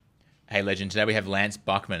Hey, legend. Today we have Lance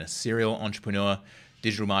Bachmann, a serial entrepreneur,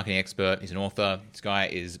 digital marketing expert. He's an author. This guy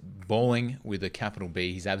is balling with a capital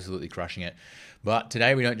B. He's absolutely crushing it. But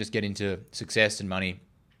today we don't just get into success and money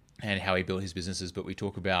and how he built his businesses, but we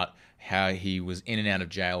talk about how he was in and out of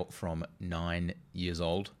jail from 9 years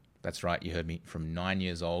old. That's right, you heard me, from 9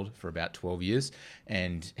 years old for about 12 years,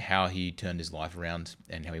 and how he turned his life around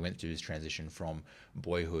and how he went through his transition from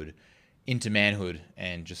boyhood into manhood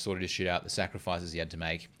and just sorted his shit out, the sacrifices he had to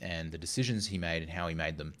make and the decisions he made and how he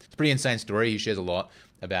made them. It's a pretty insane story. He shares a lot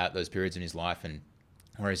about those periods in his life and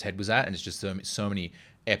where his head was at, and it's just so many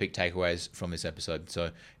epic takeaways from this episode.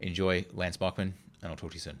 So enjoy Lance Bachmann, and I'll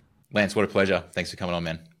talk to you soon. Lance, what a pleasure. Thanks for coming on,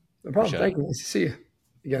 man. No problem. Thank you. Nice to see you.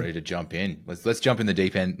 Again. Ready to jump in. Let's jump in the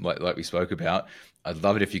deep end like we spoke about. I'd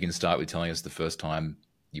love it if you can start with telling us the first time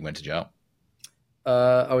you went to jail.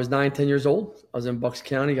 I was 9, 10 years old. I was in Bucks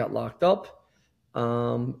County, got locked up,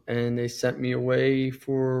 and they sent me away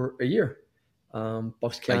for a year.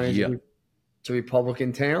 Bucks County is a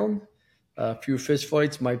Republican town. A few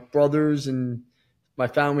fistfights. My brothers and my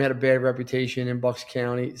family had a bad reputation in Bucks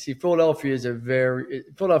County. See, Philadelphia is a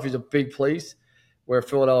big place where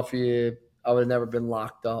Philadelphia, I would have never been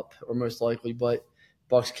locked up, or most likely. But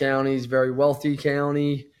Bucks County is a very wealthy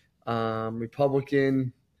county,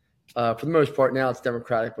 Republican. For the most part, now it's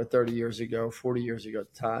Democratic, but 30 years ago, 40 years ago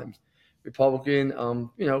at the time, Republican.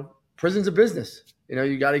 Prison's a business.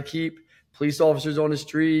 You got to keep police officers on the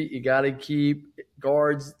street. You got to keep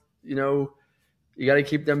guards. You got to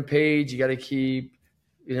keep them paid. You got to keep,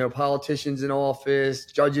 politicians in office,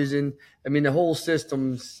 judges in. The whole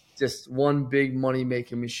system's just one big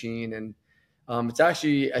money-making machine. And it's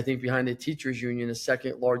actually, I think, behind the teachers union, the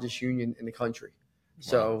second largest union in the country.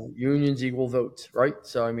 So unions equal votes, right?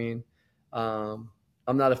 So, I'm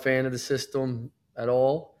not a fan of the system at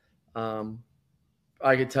all.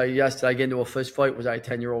 I could tell you, yes, did I get into a fist fight? Was I a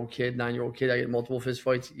 10-year-old kid, 9-year-old kid? I get multiple fist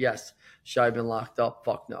fights? Yes. Should I have been locked up?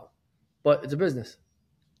 Fuck no. But it's a business.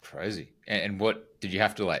 Crazy. And what, did you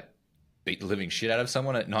have to beat the living shit out of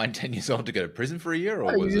someone at 9, 10 years old to go to prison for a year?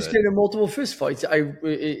 Or you just get in multiple fist fights. I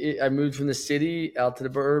moved from the city out to the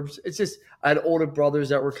burbs. It's just, I had older brothers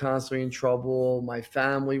that were constantly in trouble. My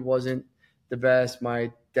family wasn't the best.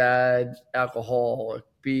 My dad, alcoholic,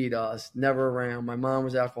 beat us, never around. My mom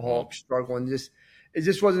was alcoholic, struggling. It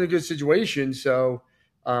just wasn't a good situation. So,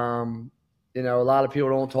 a lot of people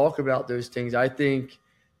don't talk about those things. I think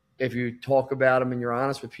if you talk about them and you're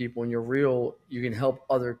honest with people and you're real, you can help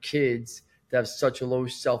other kids that have such a low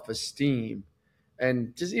self-esteem,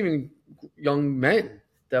 and just even young men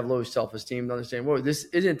that have low self-esteem to understand, whoa, this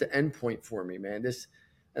isn't the end point for me, man.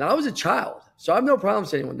 And I was a child, so I have no problem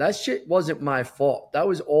saying anyone. That shit wasn't my fault. That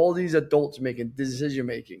was all these adults making decision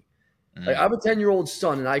making. Mm-hmm. I have a 10-year-old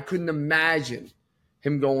son, and I couldn't imagine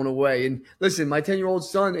him going away. And listen, my 10-year-old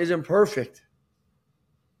son isn't perfect.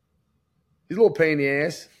 He's a little pain in the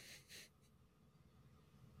ass.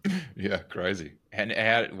 Yeah, crazy. And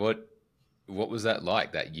what was that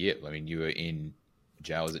like that year? You were in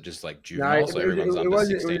jail. Was it just like juvenile? So everyone's under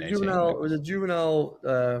 16, 18? It was a juvenile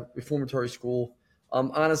reformatory school.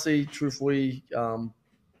 Honestly, truthfully, I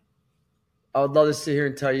would love to sit here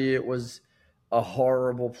and tell you it was a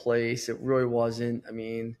horrible place. It really wasn't.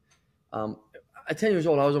 At 10 years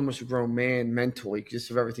old, I was almost a grown man mentally, just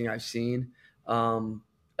of everything I've seen.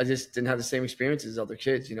 I just didn't have the same experiences as other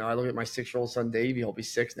kids. I look at my 6-year-old son, Davey. He'll be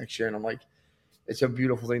 6 next year. And I'm like, it's a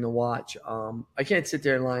beautiful thing to watch. I can't sit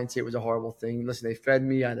there and lie and say it was a horrible thing. Listen, they fed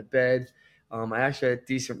me. I had a bed. I actually had a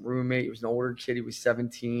decent roommate. He was an older kid. He was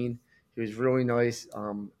 17. He was really nice.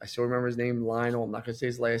 I still remember his name, Lionel. I'm not going to say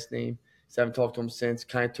his last name. So I haven't talked to him since.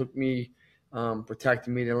 Kind of took me,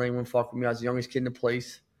 protected me. Didn't let anyone fuck with me. I was the youngest kid in the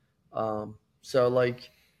place.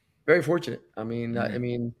 Very fortunate.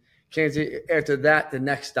 Can't say after that, the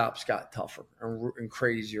next stops got tougher and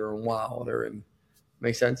crazier and wilder. And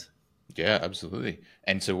make sense? Yeah, absolutely.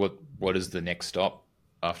 And so what is the next stop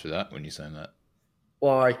after that when you're saying that?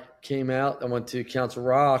 Well, I came out. I went to Council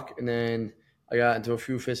Rock, and then I got into a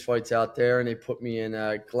few fist fights out there, and they put me in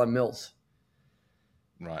Glen Mills.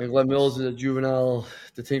 Right. And Glen Mills is a juvenile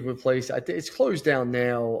delinquent place. I think it's closed down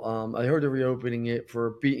now. I heard they're reopening it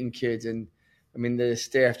for beating kids, and the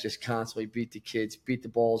staff just constantly beat the kids, beat the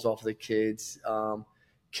balls off of the kids.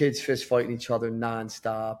 Kids fist fighting each other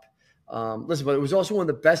nonstop. Listen, but it was also one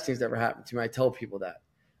of the best things that ever happened to me. I tell people that.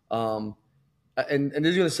 And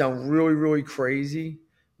this is going to sound really, really crazy.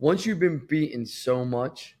 Once you've been beaten so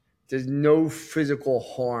much, there's no physical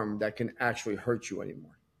harm that can actually hurt you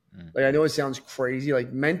anymore. I know it sounds crazy.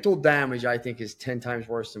 Mental damage, I think, is 10 times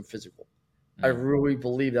worse than physical. I really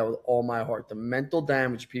believe that with all my heart. The mental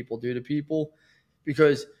damage people do to people,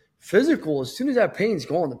 because Physical, as soon as that pain's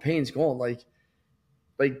gone, the pain's gone. Like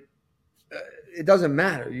it doesn't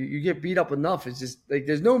matter. You get beat up enough. It's just like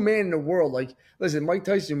there's no man in the world. Like, listen, Mike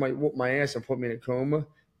Tyson might whoop my ass and put me in a coma,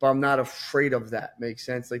 but I'm not afraid of that. Makes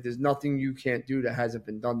sense. Like, there's nothing you can't do that hasn't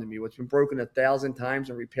been done to me. What's been broken 1,000 times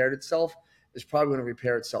and repaired itself is probably going to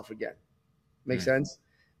repair itself again. Make sense?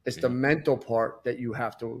 It's the mental part that you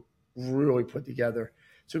have to really put together.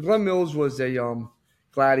 So Glen Mills was a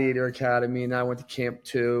gladiator academy, and I went to camp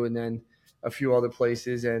too, and then a few other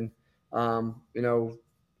places. And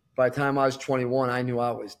by the time I was 21, I knew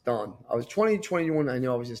I was done. I was 20, 21. I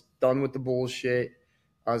knew I was just done with the bullshit.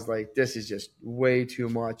 I was like, this is just way too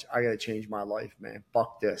much. I got to change my life, man.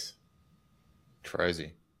 Fuck this.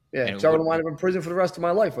 Crazy. Yeah, so I would wind up in prison for the rest of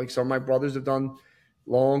my life. Like some of my brothers have done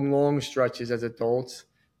long, long stretches as adults.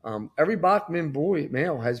 Every Bachmann boy,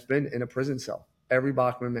 male, has been in a prison cell. Every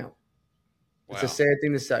Bachmann male. Wow. It's a sad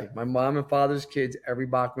thing to say. My mom and father's kids, every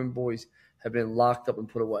Bachmann boys, have been locked up and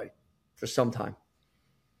put away for some time.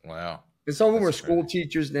 Wow. And some of them are school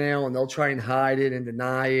teachers now, and they'll try and hide it and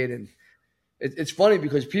deny it. And it's funny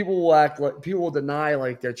because people will deny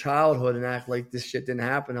like their childhood and act like this shit didn't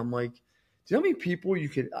happen. I'm like, do you know how many people you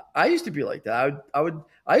could? I used to be like that.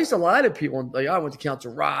 I used to lie to people. Like, I went to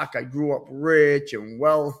Council Rock. I grew up rich and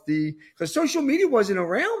wealthy because social media wasn't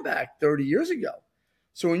around back 30 years ago.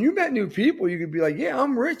 So when you met new people, you could be like, yeah,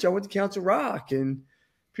 I'm rich. I went to Council Rock, and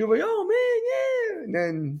people are like, oh man, yeah, and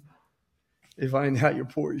then they find out you're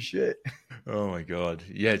poor as shit. Oh my God.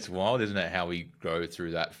 Yeah, it's wild, isn't it? How we go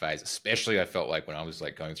through that phase. Especially I felt like when I was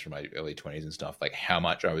like going through my early 20s and stuff, like how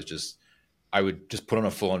much I would just put on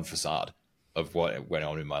a full on facade of what went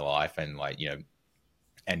on in my life and like,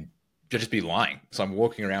 and just be lying. So I'm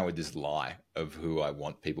walking around with this lie of who I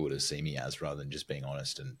want people to see me as rather than just being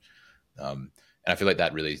honest. And I feel like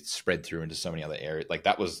that really spread through into so many other areas. Like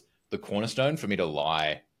that was the cornerstone for me to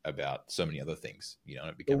lie about so many other things,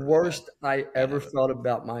 it became the worst I ever felt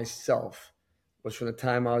about myself was from the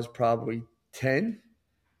time I was probably 10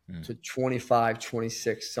 to 25,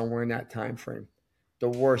 26, somewhere in that time frame. The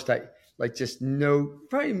worst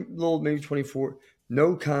probably a little, maybe 24,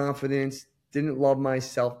 no confidence, didn't love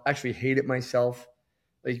myself, actually hated myself.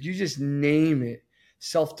 Like you just name it,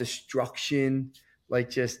 self-destruction,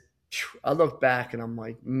 I look back and I'm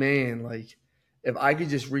like, man, like if I could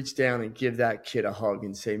just reach down and give that kid a hug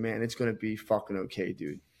and say, man, it's going to be fucking okay,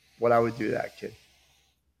 dude, what I would do to that kid.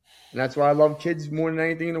 And that's why I love kids more than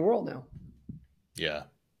anything in the world now. Yeah.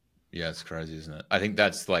 Yeah, it's crazy, isn't it? I think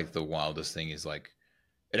that's like the wildest thing is like,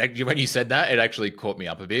 when you said that, it actually caught me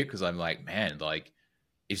up a bit because I'm like, man, like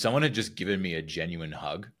if someone had just given me a genuine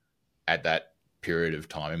hug at that period of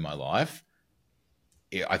time in my life,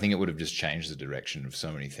 I think it would have just changed the direction of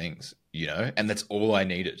so many things, and that's all I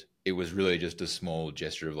needed. It was really just a small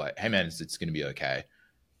gesture of like, hey man, it's going to be okay.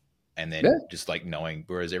 And then just like knowing,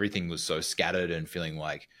 whereas everything was so scattered and feeling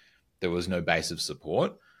like there was no base of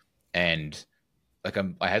support. And like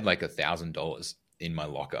I had like $1,000 in my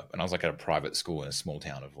locker and I was like at a private school in a small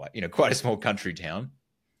town of like, quite a small country town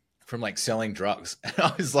from like selling drugs. And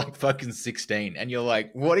I was like fucking 16. And you're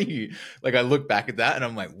like, what are you, like, I look back at that and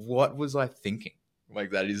I'm like, what was I thinking?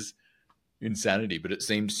 Like that is insanity, but it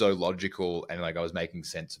seemed so logical. And like, I was making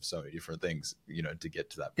sense of so many different things, to get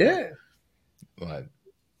to that point. Yeah. Like,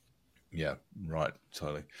 yeah, right.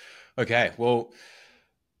 Totally. Okay. Well,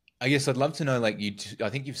 I guess I'd love to know, like I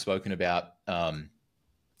think you've spoken about,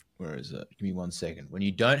 where is it? Give me 1 second. When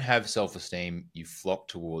you don't have self-esteem, you flock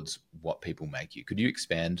towards what people make you. Could you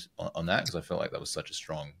expand on that? Because I felt like that was such a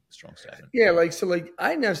strong statement. Yeah, I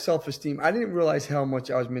didn't have self-esteem. I didn't realize how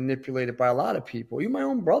much I was manipulated by a lot of people, even my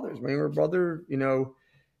own brothers. My younger brother,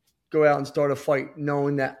 go out and start a fight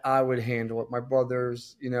knowing that I would handle it. My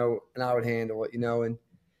brothers, and I would handle it, and,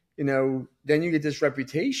 then you get this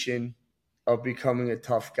reputation of becoming a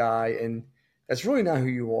tough guy. And that's really not who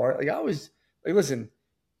you are. Listen,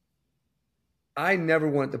 I never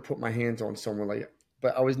wanted to put my hands on someone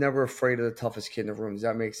but I was never afraid of the toughest kid in the room. Does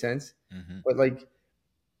that make sense? Mm-hmm. But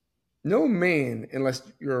no man, unless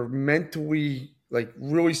you're mentally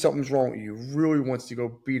really something's wrong with you, really wants to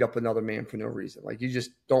go beat up another man for no reason. Like you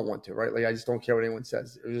just don't want to, right? Like I just don't care what anyone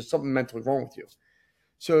says. There's just something mentally wrong with you.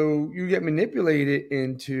 So you get manipulated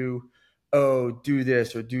into, oh, do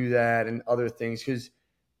this or do that and other things because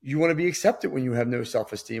you want to be accepted when you have no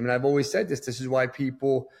self-esteem. And I've always said this. This is why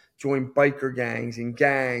people join biker gangs and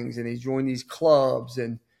they join these clubs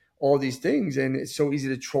and all these things. And it's so easy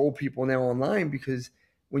to troll people now online because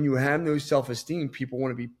when you have no self-esteem, people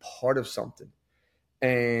want to be part of something.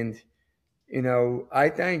 And, I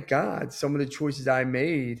thank God some of the choices I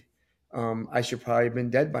made, I should probably have been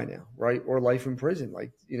dead by now, right? Or life in prison.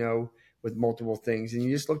 with multiple things. And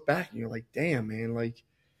you just look back and you're like, damn, man, like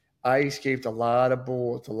I escaped a lot of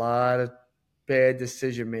bullets, a lot of bad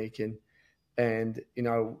decision making. And,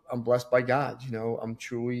 I'm blessed by God,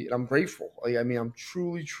 I'm grateful. I mean, I'm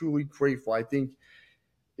truly, truly grateful. I think,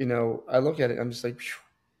 I look at it, I'm just like, phew.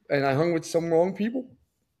 And I hung with some wrong people.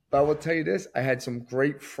 But I will tell you this: I had some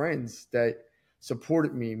great friends that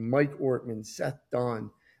supported me. Mike Ortman, Seth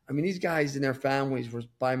Dunn. I mean, these guys and their families were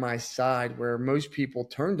by my side, where most people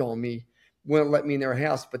turned on me, wouldn't let me in their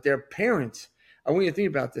house. But their parents, I want you to think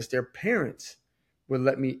about this: their parents would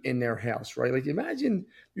let me in their house, right? Like, imagine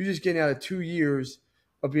you just getting out of 2 years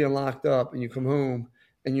of being locked up, and you come home,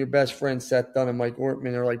 and your best friend Seth Dunn and Mike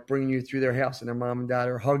Ortman are like bringing you through their house, and their mom and dad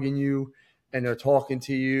are hugging you, and they're talking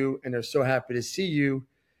to you, and they're so happy to see you,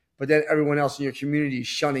 but then everyone else in your community is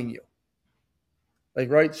shunning you.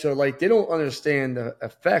 Like, right? So like they don't understand the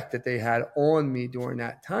effect that they had on me during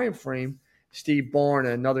that time frame. Steve Barn,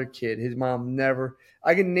 another kid, his mom never,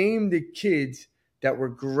 I can name the kids that were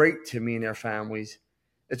great to me and their families.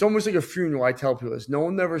 It's almost like a funeral. I tell people this. No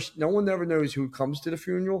one never knows who comes to the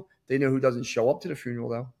funeral. They know who doesn't show up to the funeral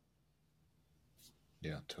though.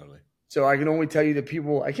 Yeah, totally. So I can only tell you the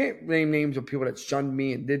people. I can't name names of people that shunned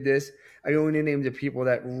me and did this. I can only name names of people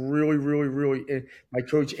that really, really, really. My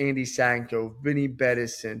coach Andy Sanko, Vinny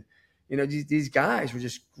Bettison, these guys were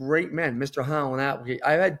just great men. Mr. Holland Applegate.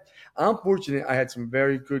 I'm fortunate. I had some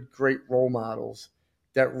very good, great role models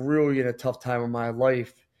that really in a tough time of my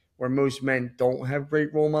life, where most men don't have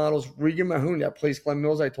great role models. Regan Mahoney, that place Glen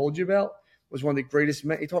Mills I told you about, was one of the greatest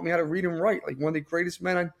men. He taught me how to read and write. Like one of the greatest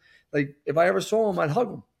men. Like if I ever saw him, I'd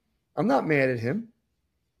hug him. I'm not mad at him.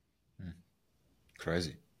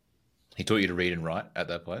 Crazy. He taught you to read and write at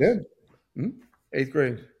that place? Yeah. 8th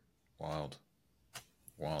grade. Wild.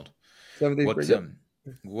 7th, 8th grade.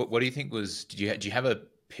 What do you think was, do you have a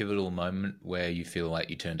pivotal moment where you feel like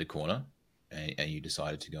you turned a corner and you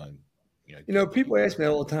decided to go and, people ask me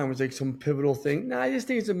all the time, was like some pivotal thing. No, I just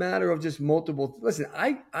think it's a matter of just multiple. Listen,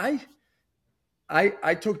 I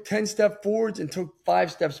took 10 step forwards and took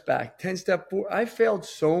 5 steps back. 10 step forward. I failed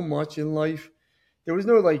so much in life. There was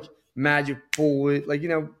no like magic bullet. Like,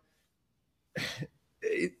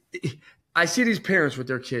 I see these parents with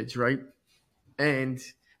their kids, right? And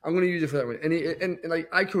I'm going to use it for that way. And like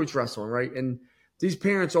I coach wrestling, right? And these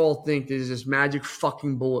parents all think there's this magic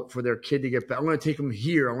fucking bullet for their kid to get back. I'm going to take them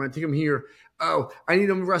here. I'm going to take them here. Oh, I need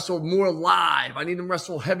them to wrestle more live. I need them to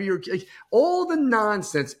wrestle heavier. Like, all the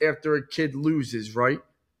nonsense after a kid loses, right?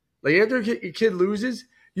 Like after a kid loses,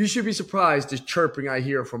 you should be surprised the chirping I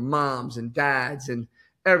hear from moms and dads and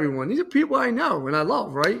everyone. These are people I know and I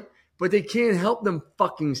love, right? But they can't help them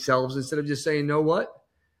fucking selves instead of just saying, you know what?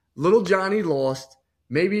 Little Johnny lost.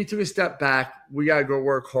 Maybe he took a step back. We got to go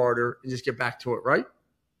work harder and just get back to it, right?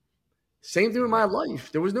 Same thing with my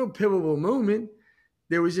life. There was no pivotal moment.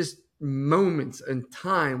 There was just moments in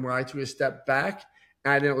time where I took a step back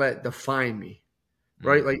and I didn't let it define me,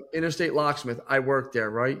 right? Like Interstate Locksmith, I worked there,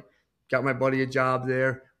 right? Got my buddy a job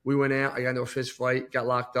there. We went out. I got into a fist fight, got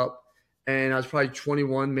locked up. And I was probably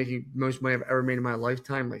 21, making most money I've ever made in my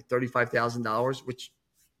lifetime, like $35,000, which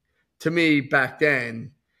to me back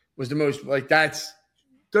then was the most, like, that's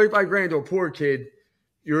 35 grand to a poor kid.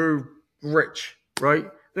 You're rich, right?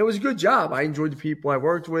 And it was a good job. I enjoyed the people I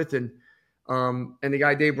worked with. And the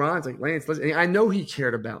guy, Dave Brown's like, Lance, listen, and I know he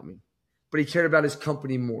cared about me, but he cared about his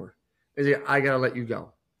company more. He's like, I got to let you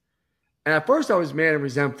go. And at first I was mad and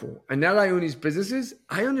resentful. And now that I own these businesses,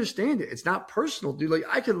 I understand it. It's not personal, dude. Like,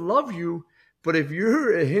 I could love you, but if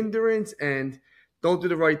you're a hindrance and don't do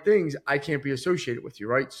the right things, I can't be associated with you,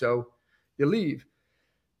 right? So you leave.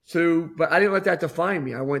 So, but I didn't let that define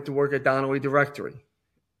me. I went to work at Donnelly Directory.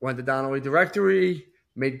 Went to Donnelly Directory,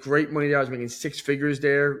 made great money there. I was making 6 figures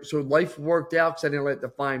there. So life worked out because I didn't let it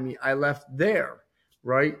define me. I left there,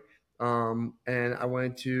 right? And I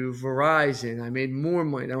went to Verizon. I made more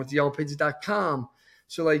money. I went to yellowpages.com.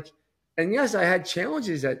 So like, and yes, I had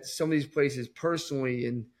challenges at some of these places personally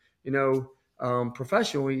and,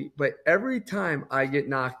 professionally, but every time I get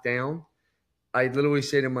knocked down, I literally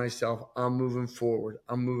say to myself, I'm moving forward.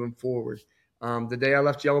 I'm moving forward. The day I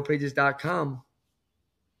left yellowpages.com,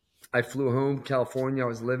 I flew home, California. I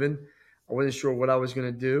was living. I wasn't sure what I was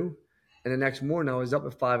going to do. And the next morning, I was up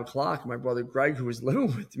at 5 o'clock. My brother Greg, who was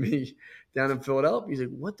living with me down in Philadelphia, he's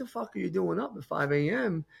like, what the fuck are you doing up at 5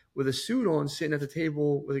 a.m. with a suit on, sitting at the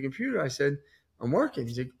table with a computer? I said, I'm working.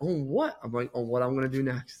 He's like, on what? I'm like, on what I'm going to do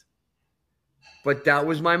next. But that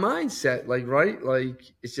was my mindset, like, right?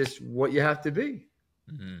 Like, it's just what you have to be.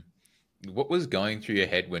 Mm-hmm. What was going through your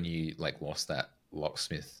head when you, like, lost that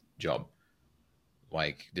locksmith job?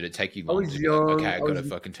 Like, did it take you long to be like, okay, I got to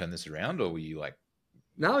fucking turn this around? Or were you like,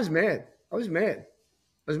 Now I was mad. I was mad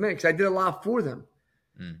because I did a lot for them.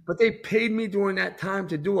 Mm. But they paid me during that time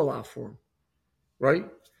to do a lot for them, right?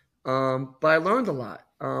 But I learned a lot.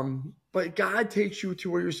 But God takes you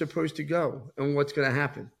to where you're supposed to go and what's going to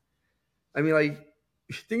happen. I mean, like,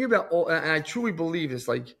 think about all, and I truly believe this.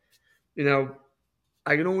 Like, you know,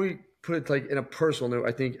 I can only put it like in a personal note.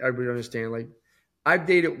 I think everybody understand. Like, I've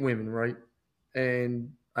dated women, right?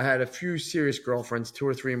 And I had a few serious girlfriends, 2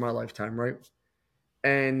 or 3 in my lifetime, right?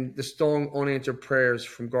 And the song "Unanswered Prayers"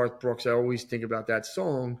 from Garth Brooks, I always think about that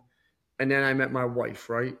song. And then I met my wife,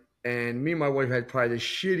 right? And me and my wife had probably the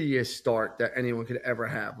shittiest start that anyone could ever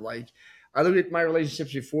have. Like, I look at my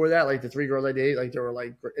relationships before that, like the 3 girls I dated, like they were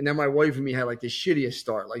like, and then my wife and me had like the shittiest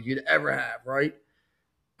start, like you'd ever have, right?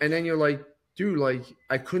 And then you're like, dude, like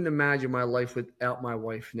I couldn't imagine my life without my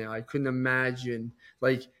wife now. I couldn't imagine,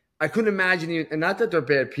 like, I couldn't imagine even, and not that they're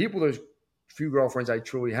bad people. There's few girlfriends I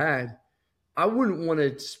truly had, I wouldn't want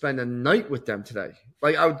to spend a night with them today.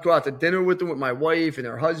 Like I would go out to dinner with them with my wife and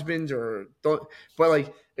their husbands, or don't. But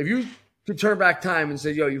like if you could turn back time and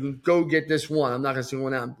say, "Yo, you can go get this one," I'm not gonna single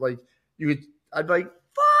one out. Like you could, I'd be like,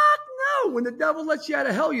 "Fuck no!" When the devil lets you out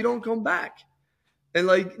of hell, you don't come back. And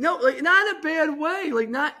like no, like not in a bad way. Like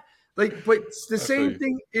not like, but the same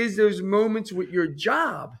thing is those moments with your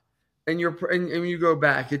job and and you go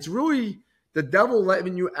back. It's really the devil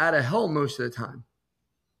letting you out of hell most of the time.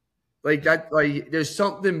 Like that, like there's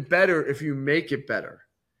something better if you make it better,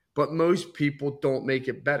 but most people don't make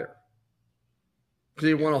it better because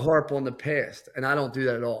they want to harp on the past, and I don't do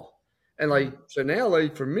that at all. And like so now,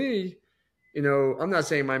 like for me, I'm not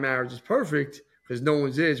saying my marriage is perfect because no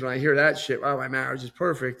one's is. When I hear that shit, oh, my marriage is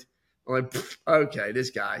perfect, I'm like, okay, this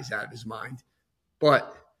guy's out of his mind.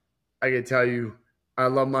 But I can tell you, I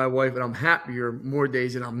love my wife, and I'm happier more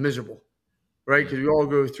days than I'm miserable, right? Because we all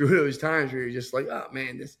go through those times where you're just like, oh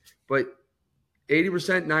man, this, but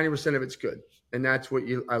 80%, 90% of it's good. And that's what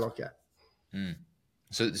I look at. Mm.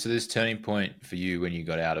 So this turning point for you when you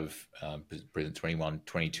got out of prison 21,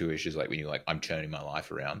 22-ish is like when you're like, I'm turning my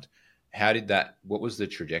life around. How did that, what was the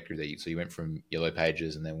trajectory that so you went from Yellow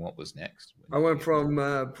Pages and then what was next? I went from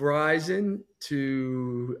Verizon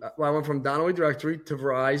I went from Donnelly Directory to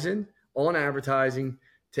Verizon on advertising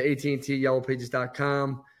to AT&T,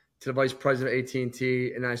 yellowpages.com, to the vice president of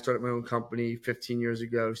AT&T. And I started my own company 15 years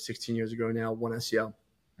ago, 16 years ago now, One SEO.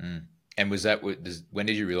 Mm. And was that, when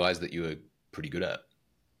did you realize that you were pretty good at?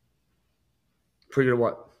 Pretty good at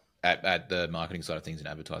what? At the marketing side of things and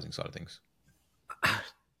advertising side of things.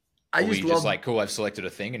 I just like, cool, I've selected a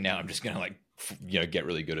thing and now I'm just going to like, get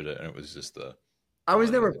really good at it. And it was just I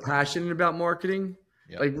was never passionate about marketing.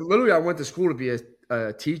 Yep. Like literally I went to school to be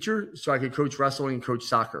a teacher so I could coach wrestling and coach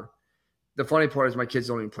soccer. The funny part is my kids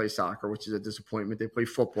don't even play soccer, which is a disappointment. They play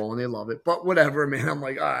football and they love it, but whatever, man. I'm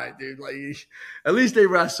like, all right, dude, like at least they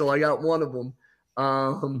wrestle. I got one of them.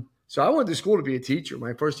 So I went to school to be a teacher.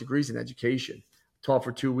 My first degree is in education. Taught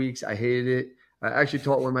for 2 weeks. I hated it. I actually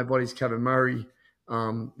taught one of my buddies, Kevin Murray.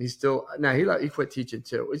 He's still now he quit teaching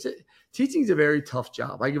too. Teaching is a very tough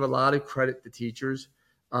job. I give a lot of credit to teachers.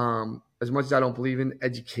 As much as I don't believe in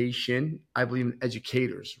education, I believe in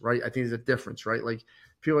educators, right? I think there's a difference, right? Like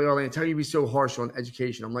people are like, tell you to be so harsh on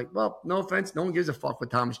education. I'm like, well, no offense. No one gives a fuck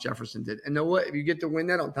what Thomas Jefferson did. And know what? If you get to win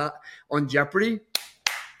that on Jeopardy,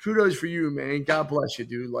 kudos for you, man. God bless you,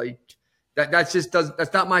 dude. Like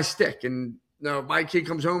that's not my stick. And no, my kid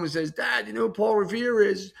comes home and says, Dad, you know who Paul Revere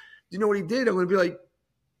is? Do you know what he did? I'm going to be like,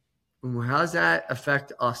 well, how does that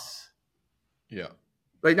affect us? Yeah.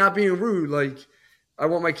 Like not being rude. Like I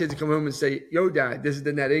want my kids to come home and say, yo, Dad, this is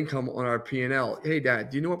the net income on our P&L. Hey,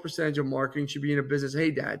 Dad, do you know what percentage of marketing should be in a business?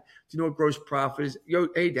 Hey, Dad, do you know what gross profit is? Yo,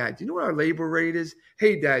 hey, Dad, do you know what our labor rate is?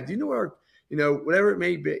 Hey, Dad, do you know what our, whatever it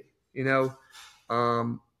may be,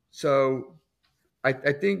 So I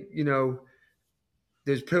think,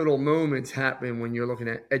 there's pivotal moments happening when you're looking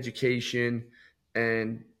at education.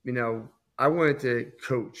 And, I wanted to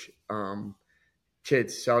coach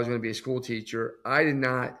kids. So I was going to be a school teacher. I did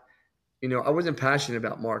not, I wasn't passionate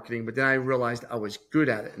about marketing, but then I realized I was good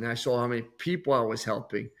at it. And I saw how many people I was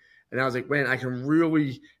helping. And I was like, man, I can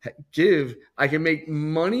really give. I can make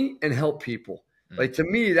money and help people. Mm. Like to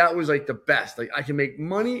me, that was like the best. Like I can make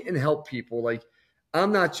money and help people. Like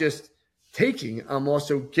I'm not just taking, I'm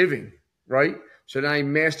also giving, right? So then I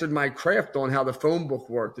mastered my craft on how the phone book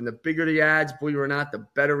worked. And the bigger the ads, believe it or not, the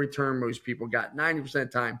better return most people got. 90% of the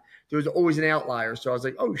time, there was always an outlier. So I was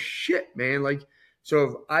like, oh shit, man. Like, so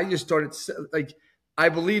if I just started, like, I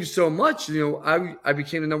believed so much, I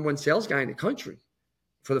became the number one sales guy in the country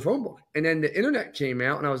for the phone book. And then the internet came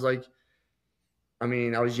out and I was like, I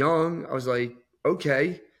was young. I was like,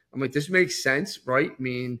 okay, I'm like, this makes sense, right? I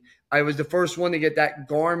mean, I was the first one to get that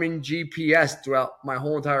Garmin GPS throughout my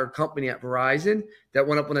whole entire company at Verizon that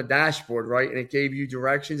went up on a dashboard, right? And it gave you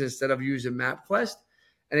directions instead of using MapQuest.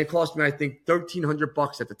 And it cost me, I think,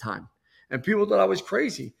 $1,300 at the time. And people thought I was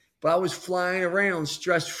crazy, but I was flying around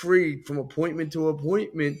stress free from appointment to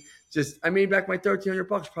appointment. I made back my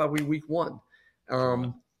 $1,300 probably week one.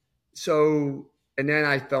 And then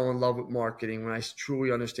I fell in love with marketing when I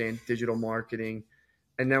truly understand digital marketing.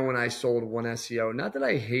 And then when I sold One SEO, not that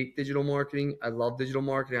I hate digital marketing. I love digital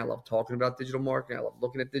marketing. I love talking about digital marketing. I love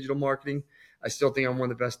looking at digital marketing. I still think I'm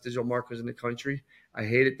one of the best digital marketers in the country. I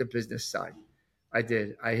hated the business side. I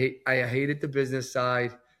did. I hated the business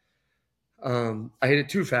side. I hated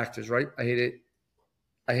two factors, right? I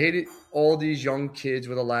hated all these young kids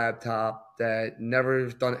with a laptop that never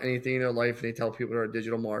have done anything in their life, and they tell people they're a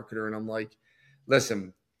digital marketer. And I'm like,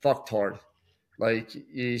 listen, fucktard. Like,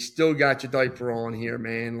 you still got your diaper on here,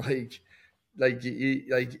 man. Like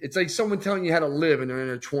it's like someone telling you how to live and they're in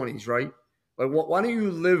their 20s, right? Like, why don't you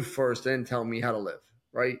live first and then tell me how to live,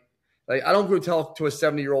 right? Like, I don't go talk to a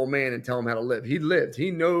 70-year-old man and tell him how to live. He lived. He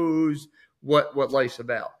knows what life's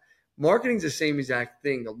about. Marketing's the same exact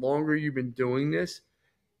thing. The longer you've been doing this,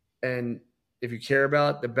 and if you care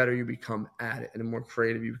about it, the better you become at it and the more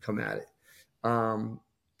creative you become at it.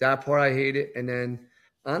 That part I hate it. And then,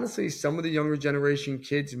 honestly, some of the younger generation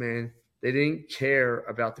kids, man, they didn't care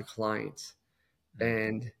about the clients.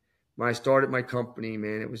 And when I started my company,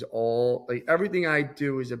 man, it was all like everything I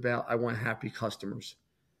do is about I want happy customers.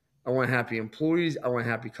 I want happy employees. I want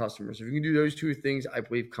happy customers. If you can do those two things, I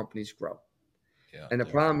believe companies grow. Yeah, and the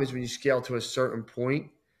problem is when you scale to a certain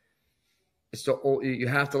point, you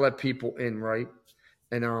have to let people in, right?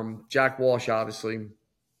 And Jack Walsh, obviously,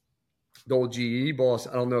 the old GE boss,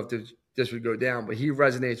 I don't know if this would go down, but he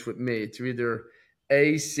resonates with me. It's either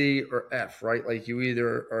A, C, or F, right? Like, you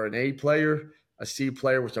either are an A player, a C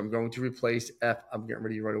player, which I'm going to replace. F, I'm getting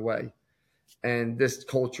rid of you right away. And this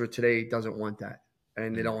culture today doesn't want that,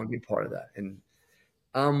 and they don't want to be part of that. And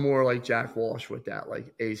I'm more like Jack Walsh with that,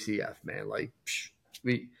 like ACF, man. Like,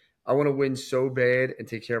 I want to win so bad and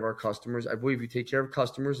take care of our customers. I believe you take care of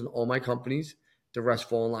customers in all my companies, the rest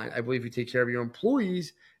fall in line. I believe you take care of your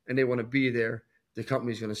employees and they want to be there, the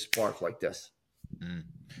company's going to spark like this.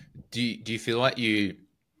 Do you feel like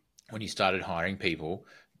when you started hiring people,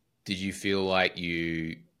 did you feel like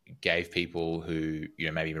you gave people who,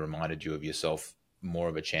 maybe reminded you of yourself more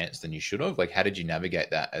of a chance than you should have? Like, how did you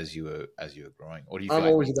navigate that as you were growing? Or do you feel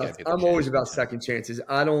I'm always about second chances.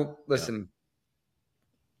 I don't listen. Yeah.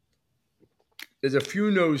 There's a few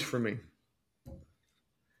no's for me.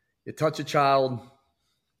 You touch a child,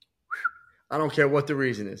 I don't care what the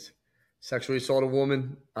reason is. Sexually assault a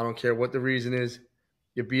woman, I don't care what the reason is.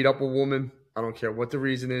 You beat up a woman, I don't care what the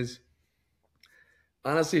reason is.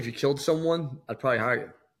 Honestly, if you killed someone, I'd probably hire you.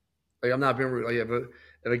 Like, I'm not being rude. Like,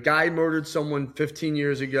 if a guy murdered someone 15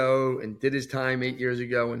 years ago and did his time 8 years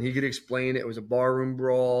ago, and he could explain it was a barroom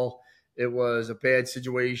brawl, it was a bad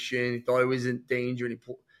situation, he thought he was in danger, and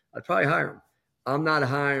I'd probably hire him. I'm not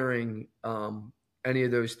hiring any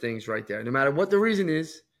of those things right there. No matter what the reason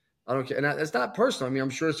is, I don't care. And that's not personal. I mean, I'm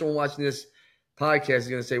sure someone watching this podcast is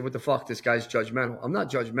going to say, what the fuck, this guy's judgmental. I'm not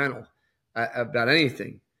judgmental about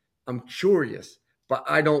anything. I'm curious, but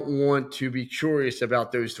I don't want to be curious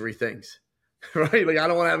about those three things, right? Like, I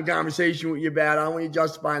don't want to have a conversation with you about it. I don't want you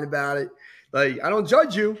justifying about it. Like, I don't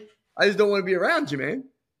judge you. I just don't want to be around you, man,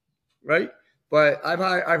 right? But I've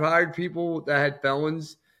hired people that had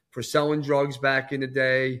felons for selling drugs back in the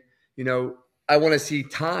day. I want to see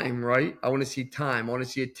time, right? I want to see time. I want to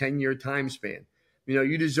see a 10-year time span.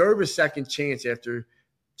 You deserve a second chance after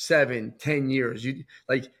 7, 10 years.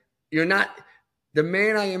 You're not the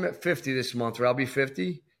man I am at 50 this month, or I'll be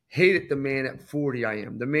 50. Hated the man at 40 I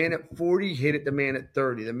am. The man at 40 hated the man at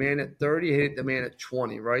 30. The man at 30 hated the man at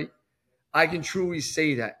 20, right? I can truly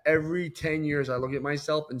say that. Every 10 years I look at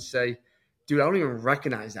myself and say, dude, I don't even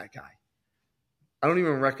recognize that guy.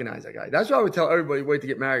 That's why I would tell everybody, wait to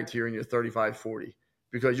get married to you when you're 35, 40,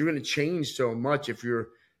 because you're going to change so much if you're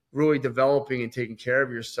really developing and taking care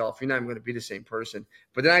of yourself. You're not even going to be the same person.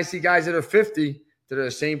 But then I see guys that are 50 that are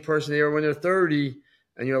the same person they were when they're 30,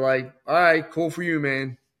 and you're like, all right, cool for you,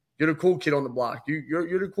 man. You're the cool kid on the block.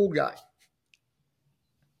 You're the cool guy.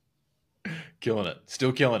 Killing it.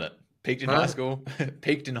 Still killing it. Peaked in high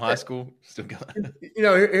school, still going.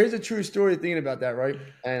 Here's a true story thinking about that, right?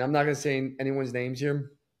 And I'm not going to say anyone's names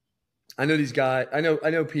here. I know these guys. I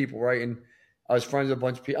know people, right? And I was friends with a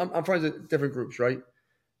bunch of people. I'm friends with different groups, right?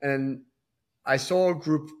 And I saw a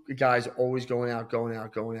group of guys always going out.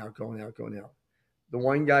 The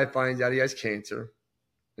one guy finds out he has cancer,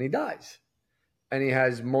 and he dies. and he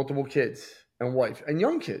has multiple kids and wife and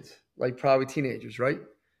young kids, like probably teenagers, right?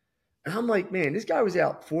 And I'm like, man, this guy was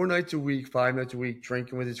out 4 nights a week, 5 nights a week,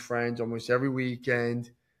 drinking with his friends almost every weekend.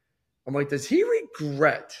 I'm like, does he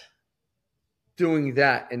regret doing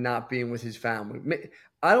that and not being with his family?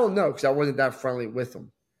 I don't know because I wasn't that friendly with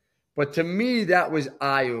him. But to me, that was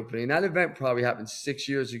eye opening. That event probably happened 6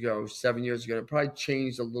 years ago, 7 years ago. It probably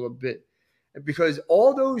changed a little bit because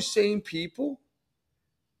all those same people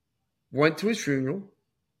went to his funeral,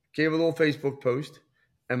 gave a little Facebook post,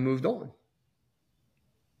 and moved on.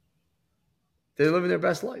 They're living their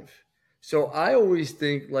best life. So I always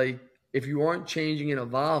think, like, if you aren't changing and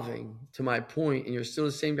evolving, to my point, and you're still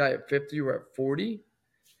the same guy at 50 or at 40,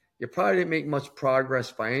 you probably didn't make much progress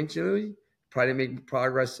financially, probably didn't make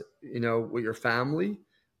progress, with your family,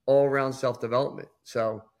 all around self-development.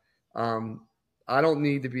 So I don't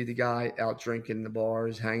need to be the guy out drinking in the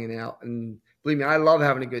bars, hanging out. And believe me, I love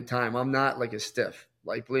having a good time. I'm not like a stiff.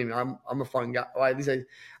 Like, believe me, I'm a fun guy. Well, at least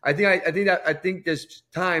I think there's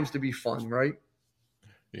times to be fun, right?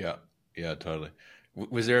 Yeah, yeah, totally.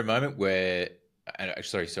 Was there a moment where, and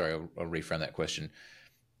sorry, I'll reframe that question.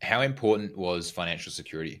 How important was financial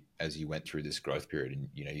security as you went through this growth period and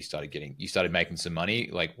you started making some money?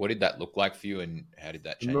 Like, what did that look like for you, and how did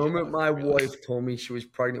that The change your moment life? my Really? wife told me she was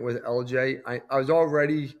pregnant with LJ, I was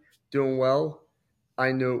already doing well.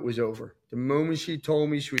 I knew it was over. The moment she told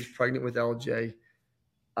me she was pregnant with LJ,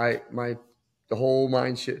 the whole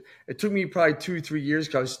mind shit. It took me probably 2 3 years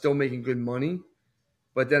because I was still making good money.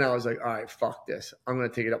 But then I was like, all right, fuck this. I'm gonna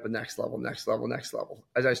take it up the next level, next level, next level.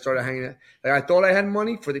 As I started hanging out, like I thought I had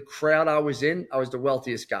money for the crowd I was in. I was the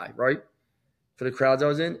wealthiest guy, right? For the crowds I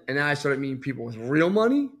was in. And then I started meeting people with real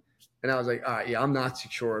money. And I was like, all right, yeah, I'm not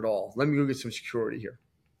secure at all. Let me go get some security here.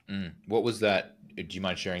 What was that? Do you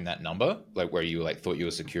mind sharing that number? Like where you thought you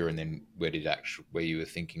were secure, and then where you were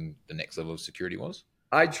thinking the next level of security was?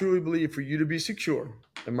 I truly believe for you to be secure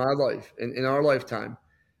in my life, in our lifetime,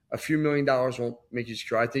 a few $1 million won't make you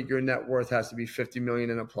secure. I think your net worth has to be 50 million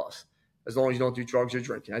and a plus, as long as you don't do drugs or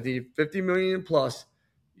drinking. I think 50 million and plus,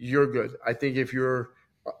 you're good. I think if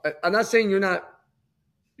I'm not saying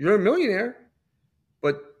you're a millionaire,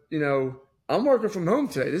 but I'm working from home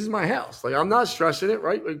today. This is my house. Like I'm not stressing it,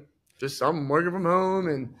 right? Like just I'm working from home,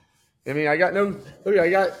 and I mean I got no look. I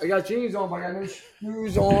got jeans on, but I got no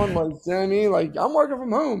shoes on. Like you know what I mean, like I'm working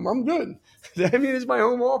from home. I'm good. I mean, it's my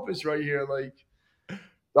home office right here. Like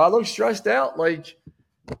do I look stressed out? Like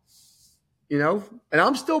and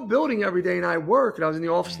I'm still building every day, and I work. And I was in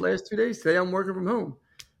the office the last 2 days. Today I'm working from home.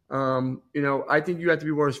 I think you have to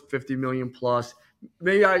be worth 50 million plus.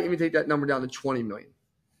 Maybe I even take that number down to 20 million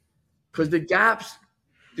because the gap's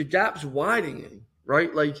widening,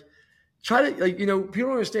 right? Like try to people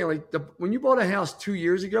don't understand. Like when you bought a house 2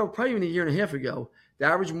 years ago, probably even a year and a half ago, the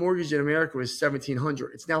average mortgage in America was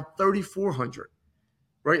 1,700. It's now 3,400,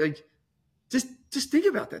 right? Like just think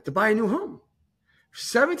about that to buy a new home,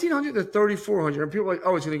 1,700 to 3,400, and people are like,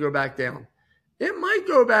 oh, it's going to go back down. It might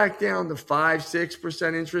go back down to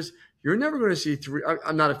 5-6% interest. You're never going to see three.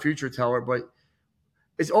 I'm not a future teller, but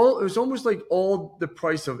it's almost like all the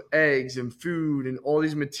price of eggs and food and all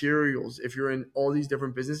these materials. If you're in all these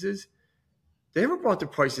different businesses, they haven't brought the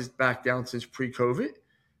prices back down since pre-COVID.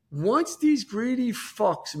 Once these greedy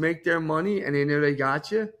fucks make their money and they know they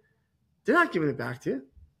got you, they're not giving it back to you.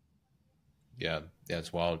 Yeah,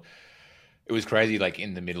 it's wild. It was crazy. Like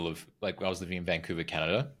in the middle of I was living in Vancouver,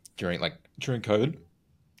 Canada during COVID,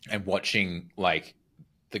 and watching like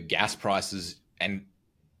the gas prices, and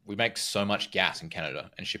we make so much gas in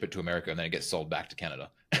Canada and ship it to America, and then it gets sold back to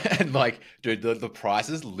Canada. And dude, the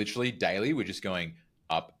prices literally daily were just going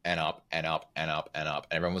up and up and up and up and up.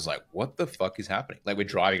 And everyone was like, what the fuck is happening? Like we're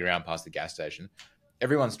driving around past the gas station,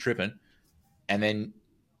 everyone's tripping, and then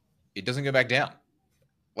it doesn't go back down.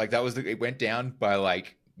 Like it went down by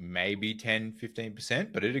like maybe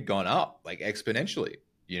 10-15%, but it had gone up like exponentially,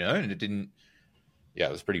 and it didn't. Yeah,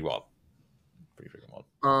 it was pretty wild. Pretty freaking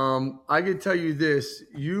wild. I can tell you this: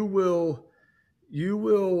 you'll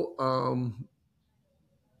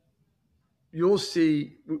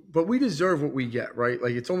see, but we deserve what we get, right?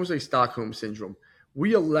 Like it's almost like Stockholm syndrome.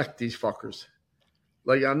 We elect these fuckers.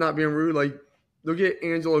 Like I'm not being rude. Like look at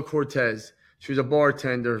Angela Cortez. She was a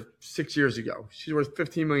bartender 6 years ago. She's worth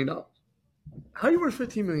 $15 million. How are you worth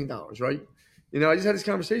 $15 million, right? I just had this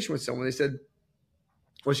conversation with someone. They said,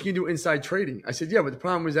 well, she can do inside trading. I said, yeah, but the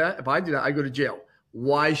problem is that if I do that, I go to jail.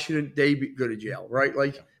 Why shouldn't they go to jail, right?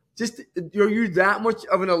 Like, just are you that much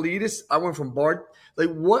of an elitist? I went from bar.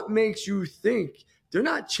 Like, what makes you think they're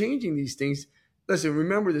not changing these things? Listen,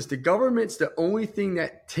 remember this: the government's the only thing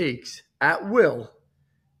that takes at will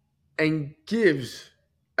and gives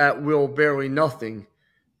at will, barely nothing,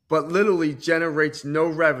 but literally generates no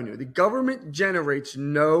revenue. The government generates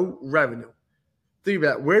no revenue. Think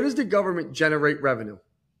about it. Where does the government generate revenue?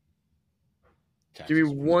 Give me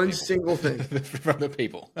one single thing. From the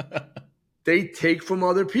people. They take from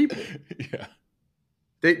other people. Yeah.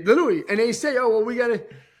 They literally, and they say, oh, well, we got to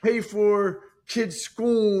pay for kids'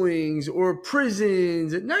 schoolings or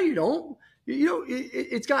prisons. No, you don't. You know,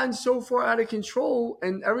 it's gotten so far out of control.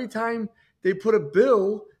 And every time they put a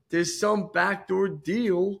bill, there's some backdoor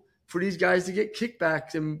deal for these guys to get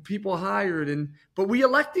kickbacks and people hired. But we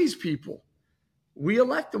elect these people. We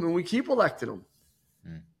elect them and we keep electing them.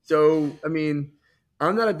 So, I mean,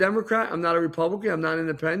 I'm not a Democrat. I'm not a Republican. I'm not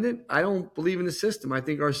independent. I don't believe in the system. I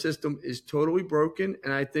think our system is totally broken.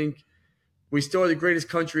 And I think we still are the greatest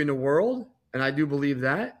country in the world. And I do believe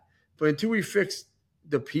that. But until we fix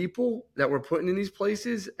the people that we're putting in these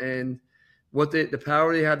places and what the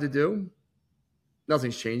power they have to do,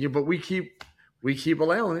 nothing's changing. But we keep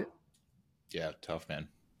allowing it. Yeah, tough, man.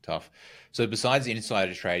 Tough. So besides the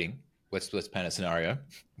insider trading, let's paint a scenario.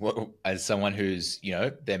 As someone who's,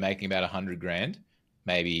 they're making about 100 grand,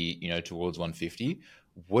 maybe, towards 150,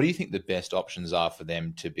 what do you think the best options are for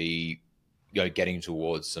them to be, getting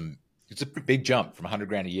towards some, it's a big jump from 100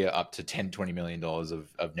 grand a year up to 10, $20 million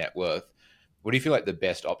of net worth. What do you feel like the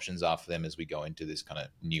best options are for them as we go into this kind of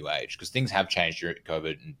new age? Because things have changed during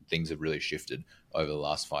COVID and things have really shifted over the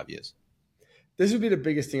last 5 years. This would be the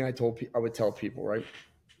biggest thing I would tell people, right?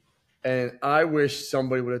 And I wish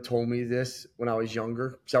somebody would have told me this when I was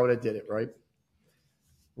younger, because I would have did it, right?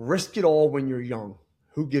 Risk it all when you're young.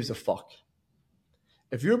 Who gives a fuck?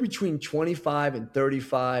 If you're between 25 and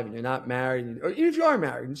 35 and you're not married, or even if you are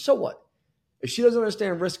married, so what? If she doesn't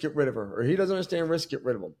understand risk, get rid of her. Or he doesn't understand risk, get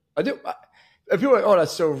rid of him. If people are like, oh,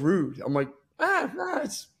 that's so rude. I'm like,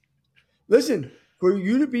 listen, for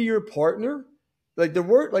you to be your partner, like the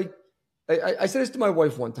word, like I said this to my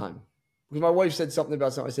wife one time. Because my wife said something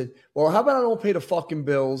about something. I said, well, how about I don't pay the fucking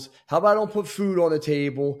bills? How about I don't put food on the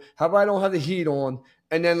table? How about I don't have the heat on?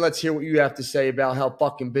 And then let's hear what you have to say about how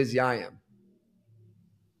fucking busy I am.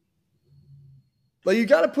 Like, you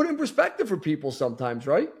got to put in perspective for people sometimes,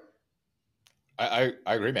 right? I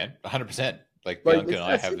agree, man. 100%. Like Bianca and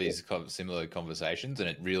I have these similar conversations,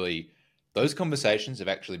 and those conversations have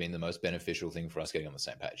actually been the most beneficial thing for us getting on the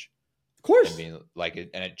same page. Of course. And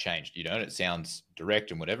it changed, and it sounds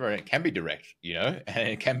direct and whatever, and it can be direct, and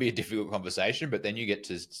it can be a difficult conversation, but then you get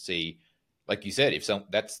to see, like you said,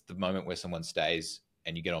 that's the moment where someone stays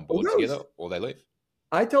and you get on board together or they leave.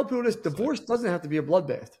 I tell people this, divorce doesn't have to be a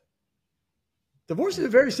bloodbath. Divorce is a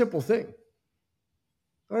very simple thing.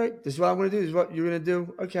 All right, this is what I'm going to do. This is what you're going to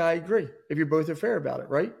do. Okay, I agree. If you both are fair about it,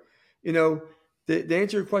 right? To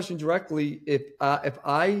answer your question directly, if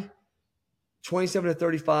I 27 to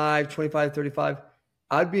 35, 25 to 35,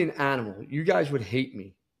 I'd be an animal. You guys would hate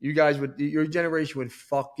me. Your generation would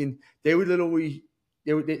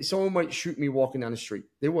someone might shoot me walking down the street.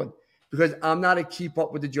 They would. Because I'm not a keep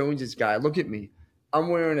up with the Joneses guy. Look at me. I'm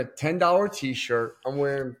wearing a $10 t-shirt.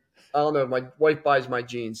 I don't know, my wife buys my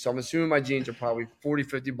jeans. So I'm assuming my jeans are probably $40,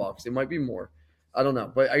 $50. They might be more. I don't know.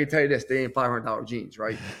 But I can tell you this, they ain't $500 jeans,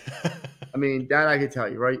 right? I mean, that I can tell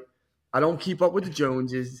you, right? I don't keep up with the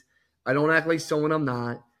Joneses. I don't act like someone I'm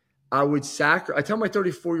not. I tell my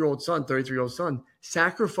 33-year-old son,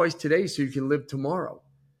 sacrifice today so you can live tomorrow.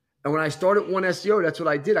 And when I started One SEO, that's what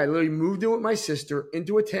I did. I literally moved in with my sister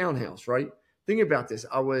into a townhouse, right? Think about this.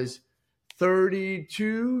 I was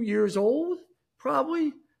 32 years old,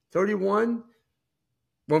 probably 31.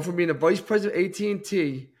 Went from being a vice president of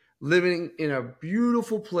AT&T, living in a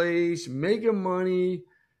beautiful place, making money,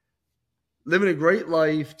 living a great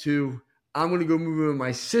life, to I'm going to go move in with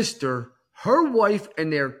my sister, her wife,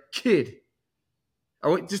 and their kid. I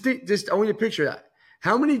want you to picture that.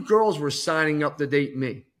 How many girls were signing up to date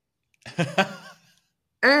me?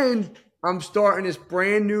 And I'm starting this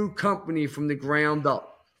brand new company from the ground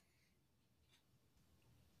up.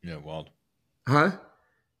 Yeah, wild. Huh?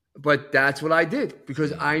 But that's what I did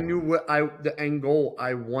because I knew what the end goal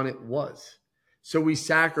I wanted was. So we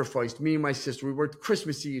sacrificed, me and my sister. We worked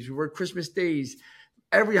Christmas Eves, we worked Christmas days,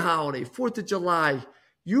 every holiday, 4th of July,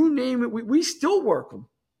 you name it. We still work them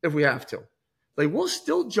if we have to. Like, we'll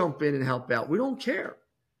still jump in and help out. We don't care.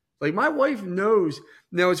 Like, my wife knows.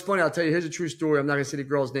 Now, it's funny. I'll tell you, here's a true story. I'm not going to say the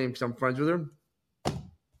girl's name because I'm friends with her.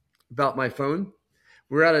 About my phone.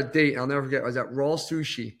 We were at a date. I'll never forget. I was at Raw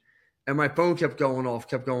Sushi. And my phone kept going off.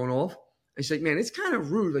 And she's like, man, it's kind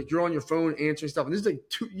of rude. Like, you're on your phone answering stuff. And this is like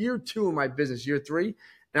year 2 of my business, year 3.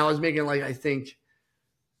 And I was making like, I think,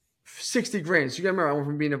 60 grand. So you got to remember, I went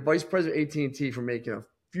from being a vice president of AT&T from making a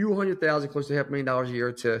few $100,000, close to $500,000 a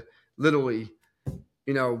year, to literally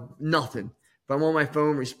Nothing. If I'm on my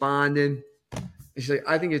phone responding, and she's like,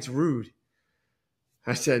 I think it's rude.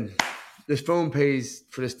 I said, this phone pays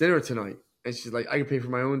for this dinner tonight. And she's like, I can pay for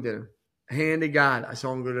my own dinner. Hand to God, I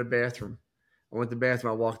saw him go to the bathroom. I went to the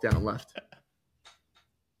bathroom, I walked out and left.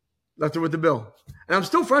 Left her with the bill. And I'm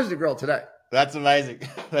still friends with the girl today. That's amazing.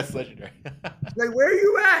 That's legendary. She's like, where are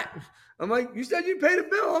you at? I'm like, you said you paid a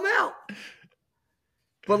bill. I'm out.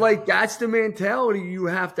 But like, that's the mentality you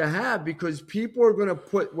have to have, because people are going to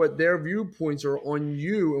put what their viewpoints are on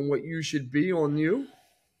you and what you should be on you.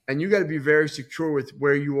 And you got to be very secure with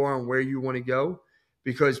where you are and where you want to go,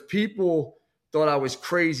 because people thought I was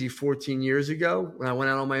crazy 14 years ago when I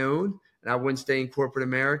went out on my own and I wouldn't stay in corporate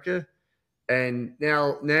America. And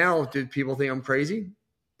now do people think I'm crazy?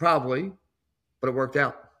 Probably, but it worked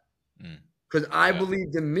out because I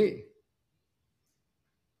believed in me.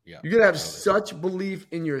 Yeah, you got to have such belief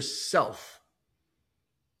in yourself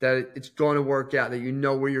that it's going to work out, that you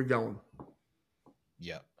know where you're going.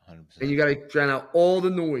 Yeah, 100%. And you got to drown out all the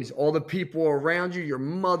noise, all the people around you, your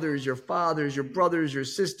mothers, your fathers, your brothers, your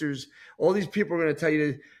sisters. All these people are going to tell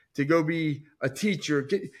you to go be a teacher.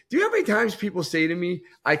 Do you know how many times people say to me,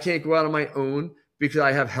 I can't go out on my own because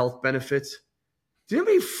I have health benefits? Do you know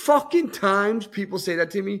how many fucking times people say that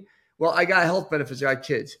to me? Well, I got health benefits. I got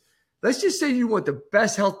kids. Let's just say you want the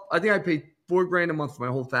best health. I think I paid $4,000 a month for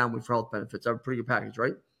my whole family for health benefits. I have a pretty good package,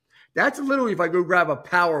 right? That's literally if I go grab a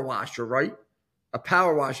power washer, right? A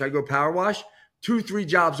power wash. I go power wash 2-3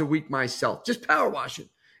 jobs a week myself. Just power washing.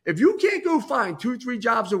 If you can't go find 2-3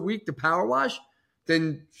 jobs a week to power wash,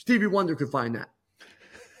 then Stevie Wonder could find that.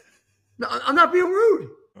 No, I'm not being rude.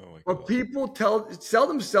 But people sell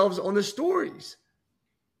themselves on the stories.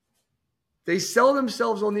 They sell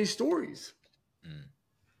themselves on these stories.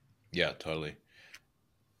 Yeah, totally.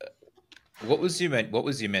 What was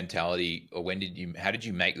your mentality, or how did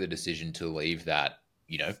you make the decision to leave that,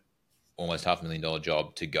 almost $500,000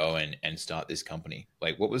 job to go and start this company?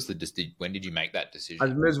 Like, when did you make that decision? I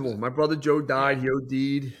was miserable. My brother Joe died. He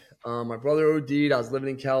OD'd. My brother OD'd. I was living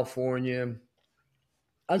in California.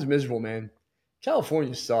 I was miserable, man.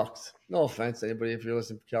 California sucks. No offense to anybody if you're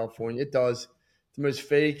listening from California. It does. The most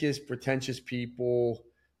fakest, pretentious people.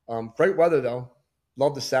 Great weather, though.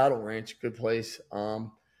 Love the Saddle Ranch. Good place.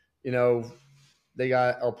 They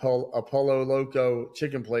got Apollo Loco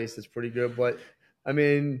chicken place that's pretty good. But,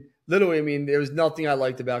 literally, there was nothing I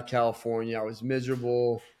liked about California. I was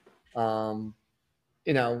miserable, and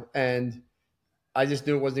I just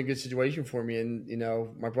knew it wasn't a good situation for me. And,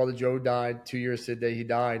 my brother Joe died 2 years to the day he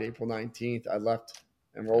died, April 19th. I left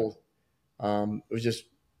and rolled. It was just,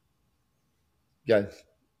 it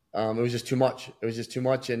was just too much. It was just too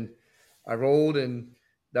much. And I rolled, and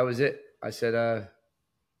that was it. I said, that's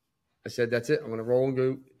it. I'm going to roll and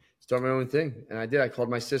go start my own thing. And I did. I called